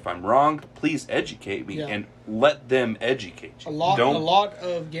sorry if I'm wrong. Please educate me and let them educate you. A lot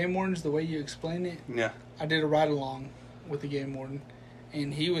of game wardens, the way you explain it. Yeah. I did a ride along with the game warden,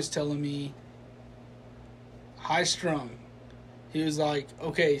 and he was telling me, high strung. He was like,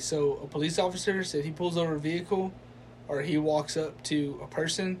 okay, so a police officer said he pulls over a vehicle or he walks up to a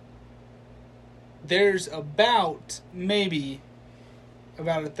person, there's maybe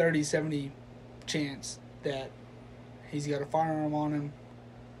about a 30-70 chance that he's got a firearm on him,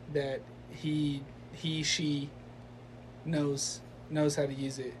 that she knows how to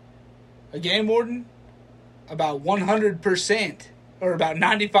use it. A game warden, about 100% or about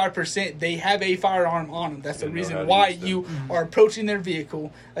 95%, they have a firearm on them. That's the reason why you are approaching their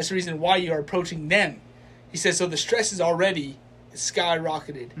vehicle. That's the reason why you are approaching them. He says, so the stress is already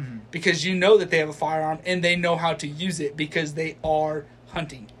skyrocketed because you know that they have a firearm and they know how to use it because they are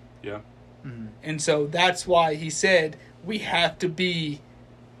hunting. Yeah. And so that's why he said we have to be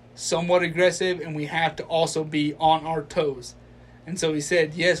somewhat aggressive and we have to also be on our toes. And so he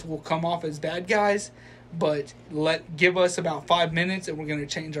said, yes, we'll come off as bad guys, but give us about 5 minutes and we're going to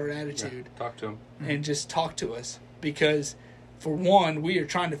change our attitude. Yeah, talk to him. And just talk to us. Because, for one, we are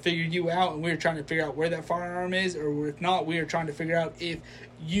trying to figure you out and we are trying to figure out where that firearm is, or if not, we are trying to figure out if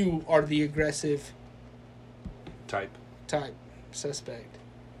you are the aggressive type suspect.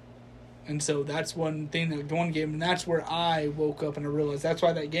 And so that's one thing that one game, and that's where I woke up and I realized that's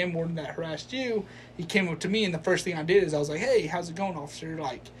why that game warden that harassed you, he came up to me, and the first thing I did is I was like, hey, how's it going, officer?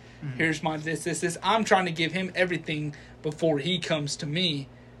 Like, here's my this. I'm trying to give him everything before he comes to me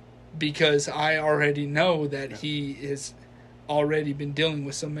because I already know that he is already been dealing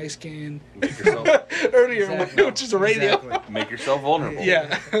with some Mexican earlier, which is a radio. Exactly. Make yourself vulnerable.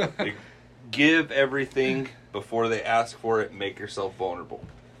 Yeah. Give everything before they ask for it. Make yourself vulnerable.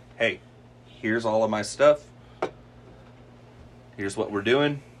 Hey, here's all of my stuff. Here's what we're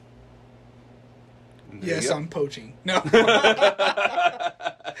doing. Yes, I'm poaching. No.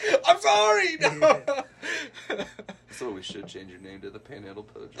 I'm sorry. No. So we should change your name to the Panhandle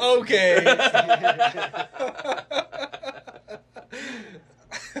Poacher. Okay.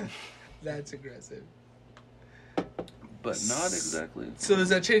 That's aggressive. But not exactly. So does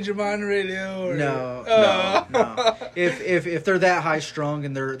that change your mind, radio? Or? No. If they're that high strung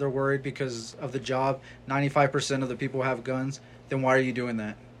and they're worried because of the job, 95% of the people have guns, then why are you doing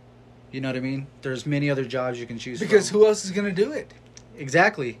that? You know what I mean? There's many other jobs you can choose because from. who else is going to do it?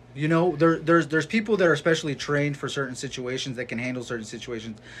 Exactly. You know, there's people that are specially trained for certain situations that can handle certain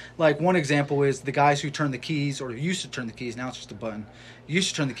situations. Like one example is the guys who turn the keys, or used to turn the keys. Now it's just a button. Used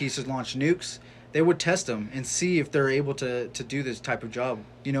to turn the keys to launch nukes. They would test them and see if they're able to do this type of job.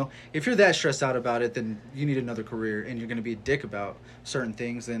 You know, if you're that stressed out about it, then you need another career, and you're going to be a dick about certain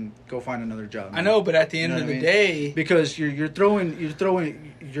things. Then go find another job. Man. I know, but at the end of the day, because you're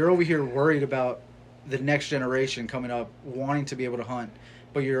over here worried about the next generation coming up wanting to be able to hunt,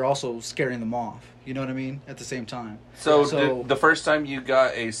 but you're also scaring them off. You know what I mean? At the same time. So the first time you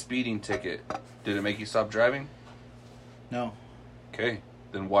got a speeding ticket, did it make you stop driving? No. Okay.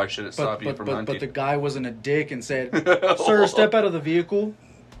 Then why should it stop you from hunting? But the guy wasn't a dick and said, "Sir, step out of the vehicle."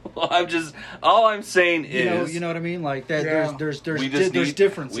 Well, all I'm saying is, you know what I mean? Like that. Yeah. There's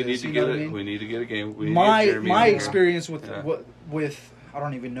differences. We need to get it. We need to get a game. My experience with I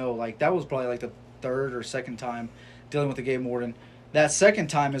don't even know. Like that was probably like the third or second time dealing with the game warden. That second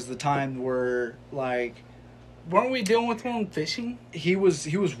time is the time where like, weren't we dealing with one fishing? He was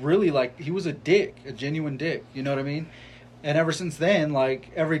really like, he was a dick, a genuine dick. You know what I mean? And ever since then,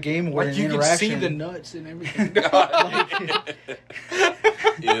 like every game warden like you interaction, could see the nuts and everything.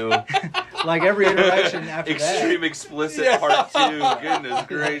 Ew. Like every interaction after Extreme explicit part 2. Goodness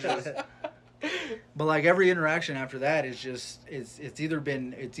gracious. But like every interaction after that is just it's either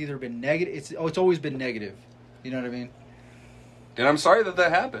been negative. It's always been negative. You know what I mean? And I'm sorry that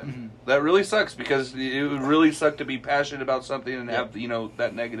happened. Mm-hmm. That really sucks, because it would really suck to be passionate about something and have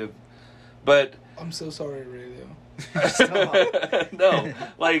that negative. But I'm so sorry, Ray. Though. No,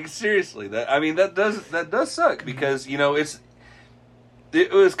 like seriously, that does suck, because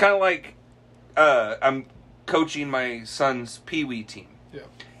it was kind of like I'm coaching my son's pee-wee team. Yeah.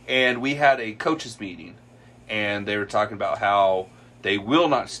 And we had a coaches meeting, and they were talking about how they will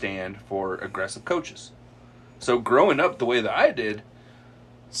not stand for aggressive coaches. So growing up the way that I did,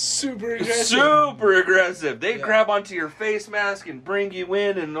 super aggressive. They grab onto your face mask and bring you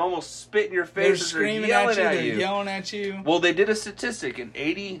in and almost spit in your face as they're yelling at you. Yelling at you. Well, they did a statistic, and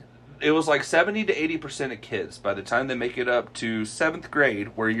it was like 70 to 80% of kids, by the time they make it up to 7th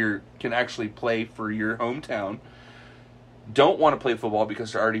grade, where you can actually play for your hometown, don't want to play football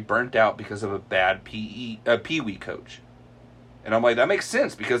because they're already burnt out because of a bad pee-wee coach. And I'm like, that makes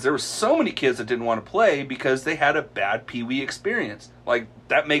sense, because there were so many kids that didn't want to play because they had a bad pee-wee experience. Like,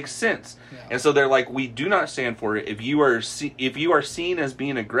 that makes sense. Yeah. And so they're like, we do not stand for it. If you are seen as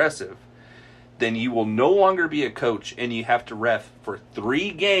being aggressive, then you will no longer be a coach, and you have to ref for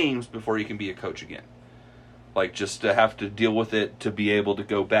 3 games before you can be a coach again. Like, just to have to deal with it to be able to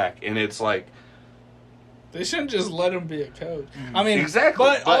go back. And it's like, they shouldn't just let him be a coach. Mm-hmm. I mean, exactly.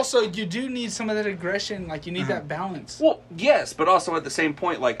 But also, you do need some of that aggression. Like, you need that balance. Well, yes, but also at the same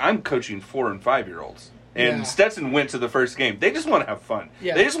point, like, I'm coaching 4 and 5-year-olds. And Stetson went to the first game. They just want to have fun.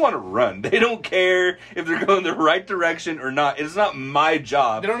 Yeah. They just want to run. They don't care if they're going the right direction or not. It's not my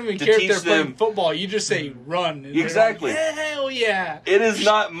job. They don't even care if they're playing football. You just say run. Exactly. Like, hell yeah. It is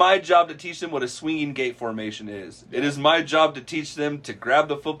not my job to teach them what a swinging gate formation is. Yeah. It is my job to teach them to grab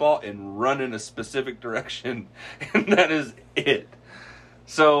the football and run in a specific direction. And that is it.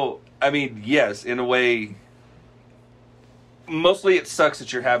 So, I mean, yes, in a way, mostly it sucks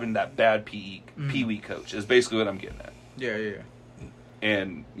that you're having that bad pee-wee coach, is basically what I'm getting at. Yeah.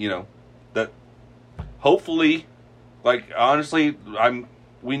 And, that hopefully, like, honestly,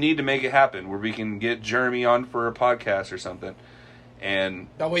 we need to make it happen where we can get Jeremy on for a podcast or something. And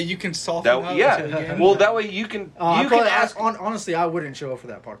that way you can soften up. Yeah. Well, that way you can ask. Honestly, I wouldn't show up for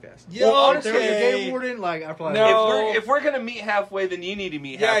that podcast. Well, honestly, if there was a game warden, like, I probably if we're gonna meet halfway, then you need to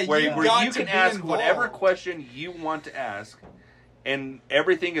meet halfway, where you can ask whatever question you want to ask, and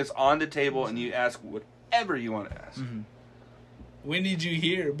everything is on the table, and you ask whatever you want to ask. Mm-hmm. We need you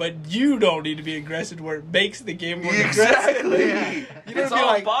here, but you don't need to be aggressive where it makes the game more exactly. aggressive. You it's all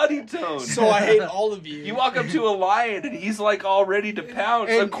like, body tone. So I hate all of you. You walk up to a lion and he's like all ready to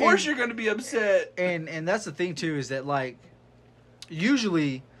pounce. Of course you're going to be upset. And that's the thing too, is that like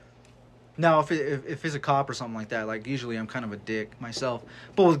usually now if it's a cop or something like that, like usually I'm kind of a dick myself.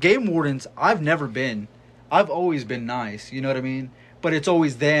 But with game wardens, I've always been nice. You know what I mean? But it's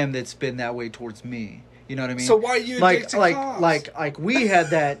always them that's been that way towards me. You know what I mean? So why are you like we had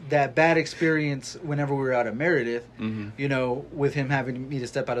that bad experience whenever we were out at Meredith, with him having me to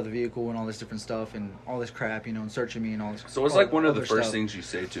step out of the vehicle and all this different stuff and all this crap, and searching me and all this. So it's like one of the first things you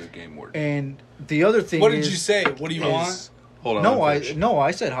say to a game warden. And the other thing what did you say? What do you want? Hold on.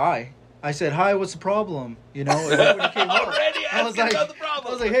 I said hi. I said, hi, what's the problem? When he came already asking about the problem. I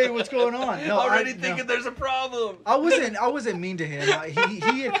was like, hey, what's going on? Thinking there's a problem. I wasn't mean to him.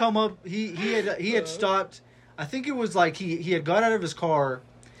 He had come up. He had stopped. I think it was like he had got out of his car,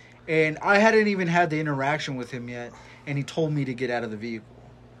 and I hadn't even had the interaction with him yet, and he told me to get out of the vehicle.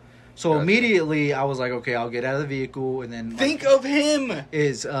 So Gotcha. Immediately I was like, okay, I'll get out of the vehicle, and then Think of him.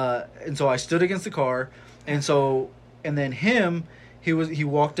 And so I stood against the car, and then he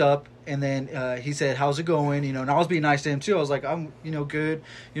walked up, and then he said, "How's it going?" And I was being nice to him too. I was like, "I'm good.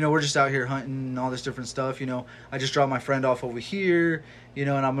 We're just out here hunting and all this different stuff. I just dropped my friend off over here. And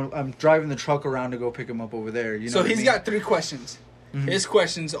I'm driving the truck around to go pick him up over there." So he's got 3 questions. Mm-hmm. His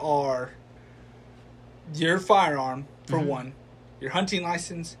questions are your firearm for one, your hunting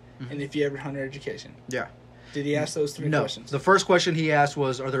license, and if you ever hunter education. Yeah. Did he ask those 3 No. questions? The first question he asked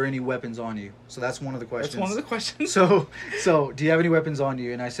was, "Are there any weapons on you?" So that's one of the questions. That's one of the questions. So do you have any weapons on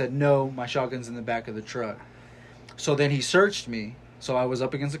you? And I said, "No, my shotgun's in the back of the truck." So then he searched me. So I was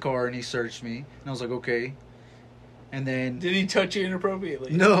up against the car, and he searched me, and I was like, "Okay." And then Did he touch you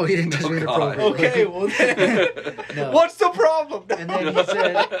inappropriately? no, he didn't touch me inappropriately. Okay, well then, No. what's the problem? And then he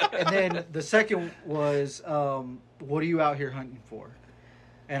said, and then the second was, "What are you out here hunting for?"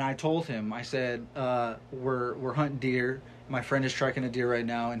 And I told him, I said, we're hunting deer. My friend is tracking a deer right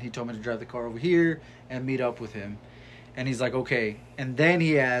now, and he told me to drive the car over here and meet up with him. And he's like, okay. And then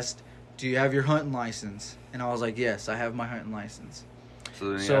he asked, "Do you have your hunting license?" And I was like, "Yes, I have my hunting license." So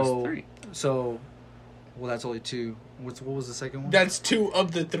then he asked 3. Well, that's only 2. What was the second one? That's 2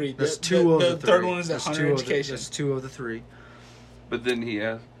 of the 3. That's 2 of the 3. The third one is the That's hunter education. That's 2 of the 3. But then he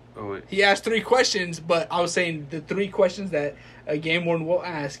asked... Oh, wait. He asked 3 questions, but I was saying the 3 questions that a game warden will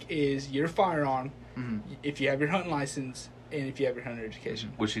ask is your firearm, if you have your hunting license, and if you have your hunter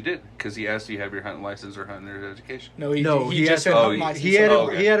education. Which he did, because he asked, "Do you have your hunting license or hunter education?" No, he just said asked- hunting license. He hadn't,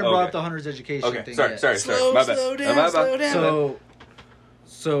 okay. he hadn't brought Okay. up the hunter's education Okay, thing sorry, yet. sorry. Slow My bad. down, My bad. slow down.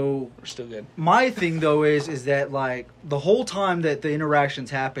 So We're still good. my thing though is that like the whole time that the interaction's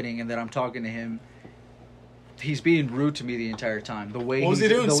happening and that I'm talking to him, he's being rude to me the entire time. The way What was he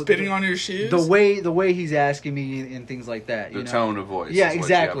doing? Spitting on your shoes? the way he's asking me and things like that. The tone of voice. Yeah, is what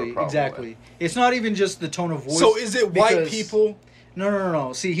you have a exactly, problem exactly. with. It's not even just the tone of voice. So is it white because- people?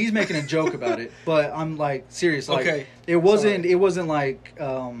 No. See, he's making a joke about it, but I'm like serious. Like, Okay. It wasn't. Sorry. It wasn't like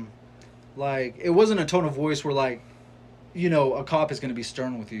it wasn't a tone of voice where like, a cop is going to be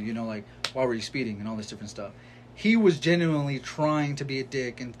stern with you. Like, why were you speeding and all this different stuff. He was genuinely trying to be a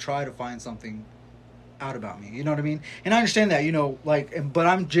dick and try to find something out about me. You know what I mean? And I understand that. But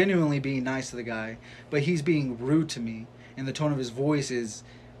I'm genuinely being nice to the guy. But he's being rude to me, and the tone of his voice is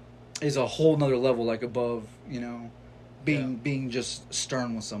a whole nother level, like above. Being just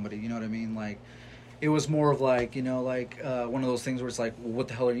stern with somebody, you know what I mean? Like, it was more of like, one of those things where it's like, well, what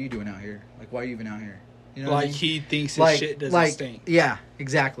the hell are you doing out here? Like, why are you even out here? You know what I mean? He thinks his shit doesn't stink. Yeah,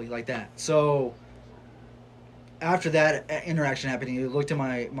 exactly, like that. So, after that interaction happened, he looked at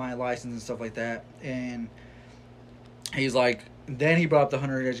my license and stuff like that, and he's like, then he brought up the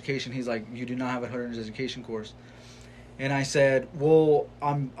hunter education. He's like, "You do not have a hunter education course." And I said, "Well,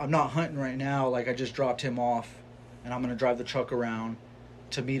 I'm not hunting right now. Like, I just dropped him off, and I'm gonna drive the truck around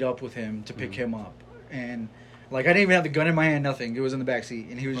to meet up with him to pick him up." And like, I didn't even have the gun in my hand, nothing. It was in the back seat,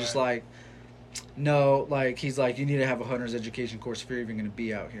 and he was just like, "No, like," he's like, "You need to have a hunter's education course if you're even gonna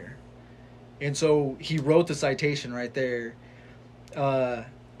be out here." And so he wrote the citation right there,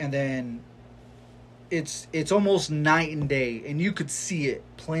 and then it's almost night and day, and you could see it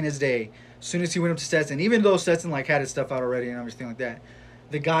plain as day. As soon as he went up to Stetson, even though Stetson like had his stuff out already and everything like that,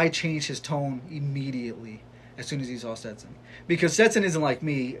 the guy changed his tone immediately as soon as he saw Stetson. Because Stetson isn't like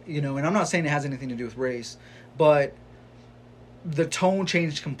me, and I'm not saying it has anything to do with race, but the tone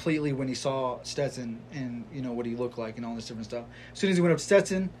changed completely when he saw Stetson and, what he looked like and all this different stuff. As soon as he went up to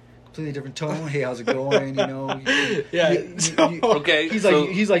Stetson, completely different tone. "Hey, how's it going?" Okay.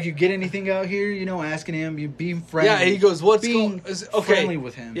 He's like, "You get anything out here?" Asking him, you being friendly. Yeah, he goes, "What's being going?" Okay, friendly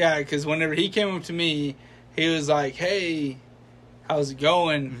with him. Yeah, because whenever he came up to me, he was like, "Hey, how's it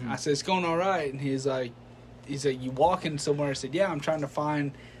going?" I said, "It's going all right." And he's like, "You walking somewhere?" I said, "Yeah, I'm trying to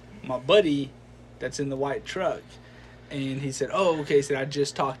find my buddy that's in the white truck." And he said, "Oh, okay." He said, "I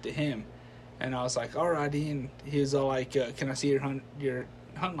just talked to him." And I was like, "Alrighty." And he was all like, "Can I see your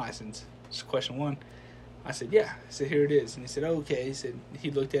hunting license?" That's question 1. I said, "Yeah." I said, "Here it is." And he said, "Okay." He said,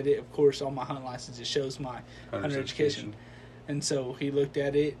 he looked at it. Of course, on my hunting license, it shows my hunter education. And so he looked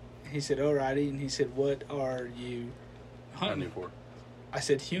at it. He said, "Alrighty." And he said, "What are you hunting for?" I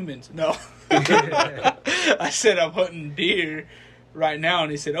said, "Humans." No. I said, "I'm hunting deer right now."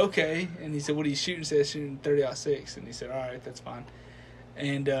 And he said, "Okay." And he said, "What are you shooting?" I said, "Shooting 30-06. And he said, "All right, that's fine."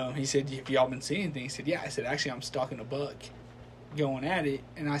 And he said, "Have y'all been seeing anything?" He said, "Yeah." I said, "Actually, I'm stalking a buck going at it."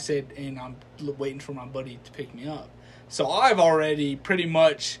 And I said, "And I'm waiting for my buddy to pick me up." So I've already pretty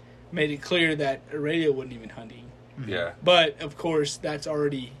much made it clear that Aurelia wasn't even hunting. Yeah. But, of course, that's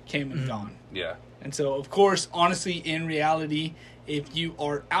already came and gone. Yeah. And so, of course, honestly, in reality, if you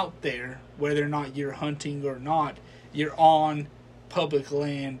are out there, whether or not you're hunting or not, you're on public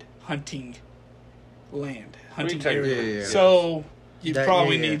land, hunting area. Yeah. So, you That-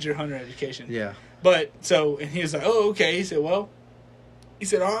 probably yeah. need your hunter education. Yeah. But, so, and he was like, oh, okay. He said, well,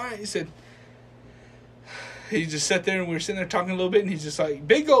 all right. He said, he just sat there and we were sitting there talking a little bit and he's just like,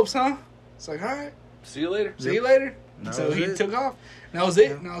 big gulps, huh? It's like, all right. See you later. See you later. That So was he it. took off. And that was it.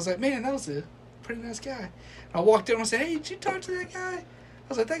 Yeah. And I was like, man, that was a pretty nice guy. And I walked in and I said, hey, did you talk to that guy? I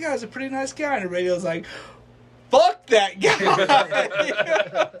was like, that guy's a pretty nice guy. And the radio was like, fuck that guy.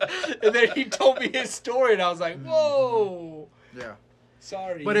 And then he told me his story and I was like, whoa. Yeah.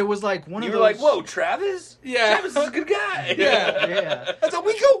 Sorry. But it was like one You of were those. like, whoa, Travis? Yeah. Travis is a good guy. Yeah. Yeah. I was like,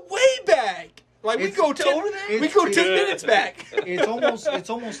 we go way back. Like, we It's go totally- 10 minutes back. It's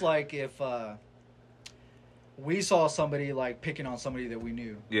almost like if we saw somebody like picking on somebody that we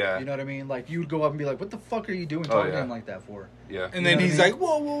knew. Yeah. You know what I mean? Like you'd go up and be like, "What the fuck are you doing Oh, talking to yeah. him like that for?" Yeah. And then You know he's what I like,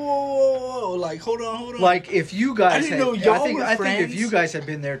 whoa, whoa, whoa, whoa, whoa. Like, hold on. Like if you guys, I didn't know y'all were I think friends. if you guys had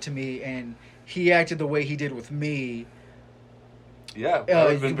been there to me and he acted the way he did with me, Yeah. I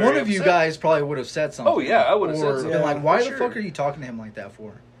would've been very one of you upset. guys probably would have said something. Oh, yeah, I would've said Or something. been like, Yeah, "Why for the sure. fuck are you talking to him like that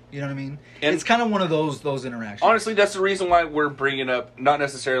for?" You know what I mean? And- it's kind of one of those interactions. Honestly, that's the reason why we're bringing up, not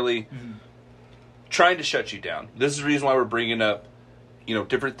necessarily trying to shut you down. This is the reason why we're bringing up,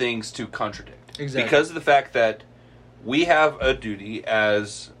 different things to contradict. Exactly. Because of the fact that we have a duty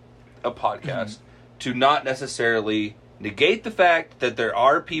as a podcast to not necessarily negate the fact that there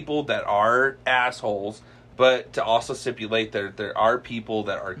are people that are assholes, but to also stipulate that there are people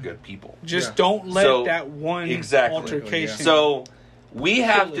that are good people. Just Yeah. don't let So, that one exactly. altercation. So we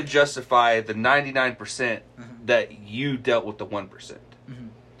have to justify the 99% that you dealt with the 1%.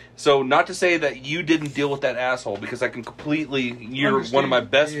 So not to say that you didn't deal with that asshole, because I can completely, you're Understand. one of my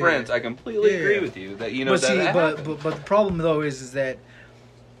best Yeah. friends. I completely Yeah. agree with you that but that see, happened. but the problem though is that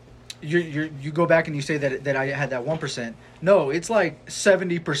you go back and you say that I had that 1%. No, it's like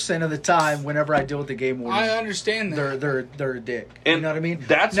 70% of the time whenever I deal with the game wardens, I understand that. they're a dick. And you know what I mean?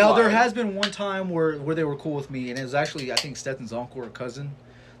 that's now why- there has been one time where they were cool with me, and it was actually I think Stetson's uncle or cousin,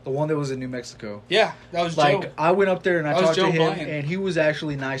 the one that was in New Mexico. Yeah, that was Like Joe. I went up there and I That was talked to Joe him, Bland. and he was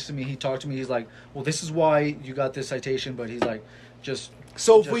actually nice to me. He talked to me. He's like, "Well, this is why you got this citation," but he's like, "Just."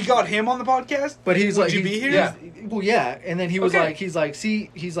 So if we got him on the podcast, But he's would like, you he's- be here? Yeah. Well, yeah. And then he was Okay. like, he's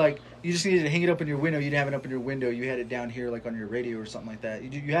like, you just needed to hang it up in your window. You didn't have it up in your window. You had it down here, like on your radio or something like that.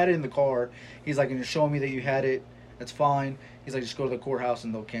 You had it in the car. He's like, and you're showing me that you had it. That's fine. He's like, just go to the courthouse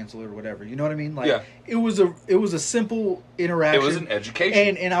and they'll cancel it or whatever. You know what I mean? Like, Yeah. it was a simple interaction. It was an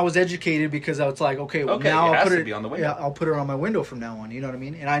education. And I was educated because I was like, okay, well Okay, now it I'll has put to it be on the window. Yeah, I'll put it on my window from now on. You know what I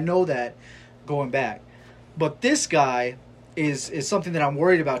mean? And I know that going back. But this guy is something that I'm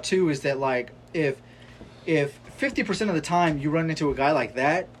worried about too. Is that like if 50% of the time you run into a guy like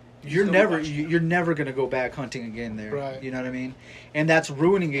that, you're still never watching. you're never gonna go back hunting again there. Right. You know what I mean? And that's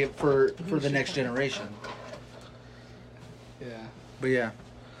ruining it for the next generation. Yeah. But yeah,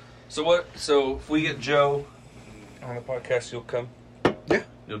 So if we get Joe on the podcast, you'll come? yeah.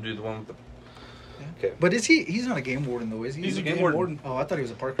 You'll do the one with the... Yeah. Okay. But he's not a game warden though, is he? He's a game game warden. warden. Oh, I thought he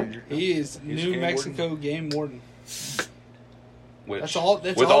was a park ranger. He is He's a New game Mexico game warden. Which, That's all-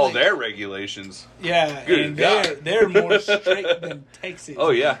 that's with all all they- their regulations. Yeah, Good and God. they're more strict than Texas. Oh,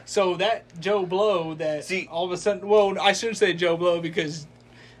 yeah. So that Joe Blow, that See- all of a sudden, well, I shouldn't say Joe Blow because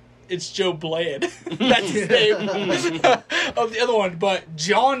it's Joe Bled. That's his name of the other one. But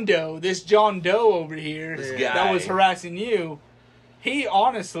John Doe, this John Doe over here This Yeah. that guy. was harassing you, he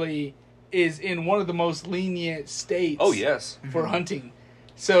honestly is in one of the most lenient states. Oh, yes. For hunting.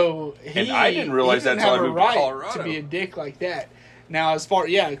 So he And I didn't realize he didn't that till I have a moved to right Colorado. to be a dick like that. Now, as far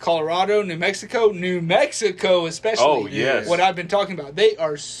Colorado, New Mexico especially. Oh, yes. What I've been talking about, they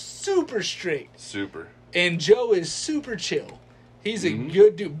are super strict, Super. and Joe is super chill. He's a Mhm.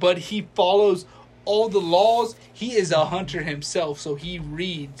 good dude, but he follows all the laws. He is a hunter himself, so he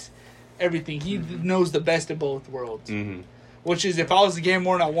reads everything. He knows the best of both worlds. Mm-hmm. Which is, if I was a game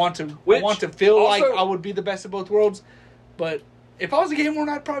warden, I want to Which feel also- like I would be the best of both worlds. But if I was a game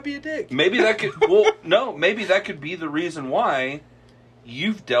warden, I'd probably be a dick. Maybe that could... Well, no. Maybe that could be the reason why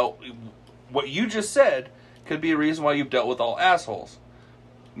you've dealt... What you just said could be a reason why you've dealt with all assholes.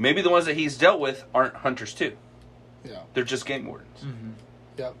 Maybe the ones that he's dealt with aren't hunters, too. Yeah. They're just game wardens.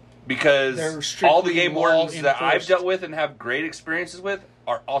 Yep. Because They're strictly all the game law wardens that I've enforced. dealt with and have great experiences with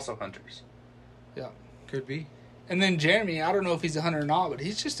are also hunters. Yeah. Could be. And then Jeremy, I don't know if he's a hunter or not, but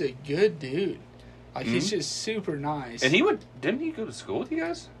he's just a good dude. Like, he's Mhm. just super nice. And didn't he go to school with you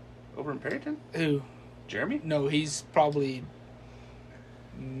guys? Over in Perryton? Who? Jeremy? No, he's probably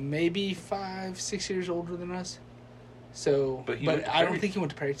maybe 5-6 years older than us. So, But but I don't think he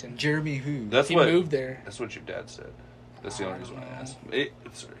went to Perryton. Jeremy who? He moved there. That's what your dad said. That's the only reason why I asked.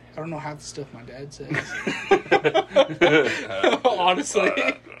 Sorry. I don't know half the stuff my dad says. Honestly,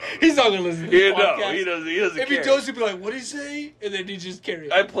 he's not gonna listen to this podcast. No, he doesn't. If care. he does, he'd be like, "What did he say?" And then he just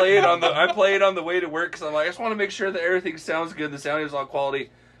carry on. I play it on the way to work because I'm like, I just want to make sure that everything sounds good. The sound is on quality.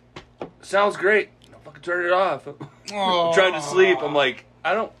 Sounds great. Don't fucking turn it off. I'm trying to sleep. I'm like,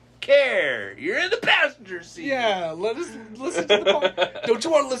 I don't care. You're in the passenger seat. Yeah, let us listen to the podcast. Don't you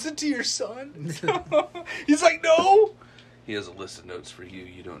want to listen to your son? He's like, no. He has a list of notes for you.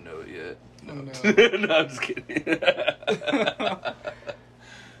 You don't know it yet. No. No, I'm just kidding.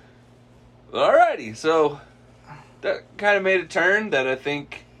 Alrighty, so that kind of made a turn that I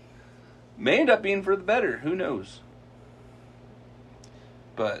think may end up being for the better. Who knows?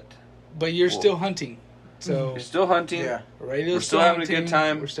 But you're still hunting. So you're still hunting. Yeah. We're still having a good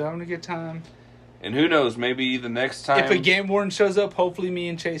time. We're still having a good time. And who knows? Maybe the next time. If a game warden shows up, hopefully me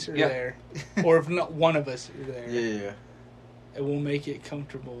and Chase are there, or if not, one of us are there. Yeah. And we'll make it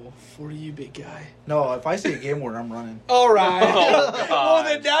comfortable for you, big guy. No, if I see a game warden, I'm running. All right. Oh, well,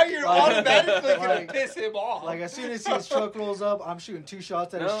 then now you're automatically going Like- to piss him off. Like, as soon as his truck rolls up, I'm shooting 2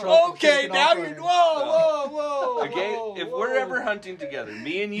 shots at his No. truck. and Okay, taking now off you're... running. Whoa. If we're ever hunting together,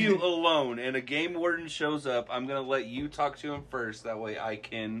 me and you alone, and a game warden shows up, I'm going to let you talk to him first. That way I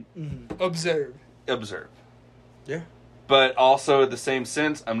can Observe. Yeah. But also, at the same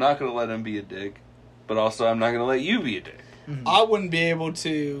sense, I'm not going to let him be a dick. But also, I'm not going to let you be a dick. I wouldn't be able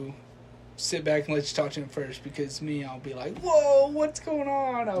to sit back and let you talk to him first because I'll be like, whoa, what's going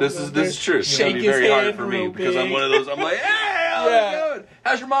on? This is true. It's going to be very hard for me because I'm one of those. I'm like, hey, how's it going?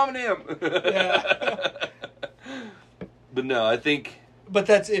 How's your mom and him? Yeah. But no, I think. But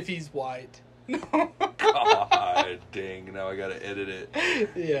that's if he's white. God dang! Now I got to edit it.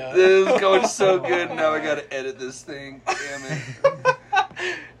 Yeah. This is going so good. Now I got to edit this thing. Damn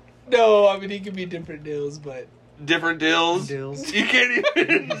it. No, I mean he could be different deals, but. Different deals. You can't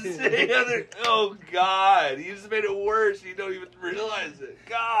even say other. Oh God! You just made it worse. You don't even realize it.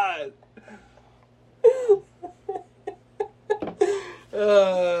 God.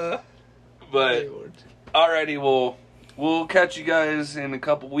 But alrighty, we'll catch you guys in a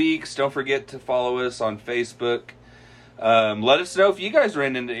couple weeks. Don't forget to follow us on Facebook. Let us know if you guys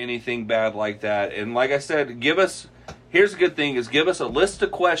ran into anything bad like that. And like I said, here's a good thing is give us a list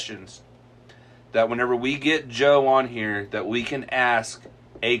of questions that whenever we get Joe on here, that we can ask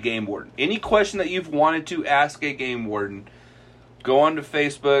a game warden. Any question that you've wanted to ask a game warden, go onto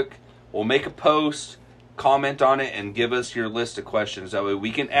Facebook, we'll make a post, comment on it, and give us your list of questions. That way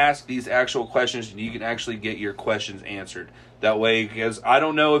we can ask these actual questions and you can actually get your questions answered. That way, because I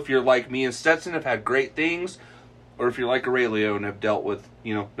don't know if you're like me and Stetson have had great things, or if you're like Aurelio and have dealt with,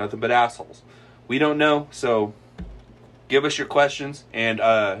 nothing but assholes. We don't know, so give us your questions, and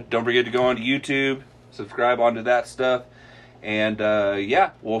don't forget to go onto YouTube, subscribe onto that stuff, and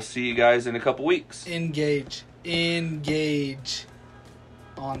we'll see you guys in a couple weeks. Engage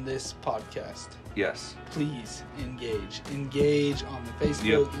on this podcast. Yes. Please engage on the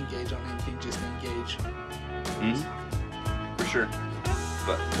Facebook. Engage on anything. Just engage. For sure.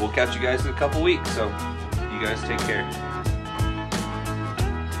 But we'll catch you guys in a couple weeks. So you guys take care.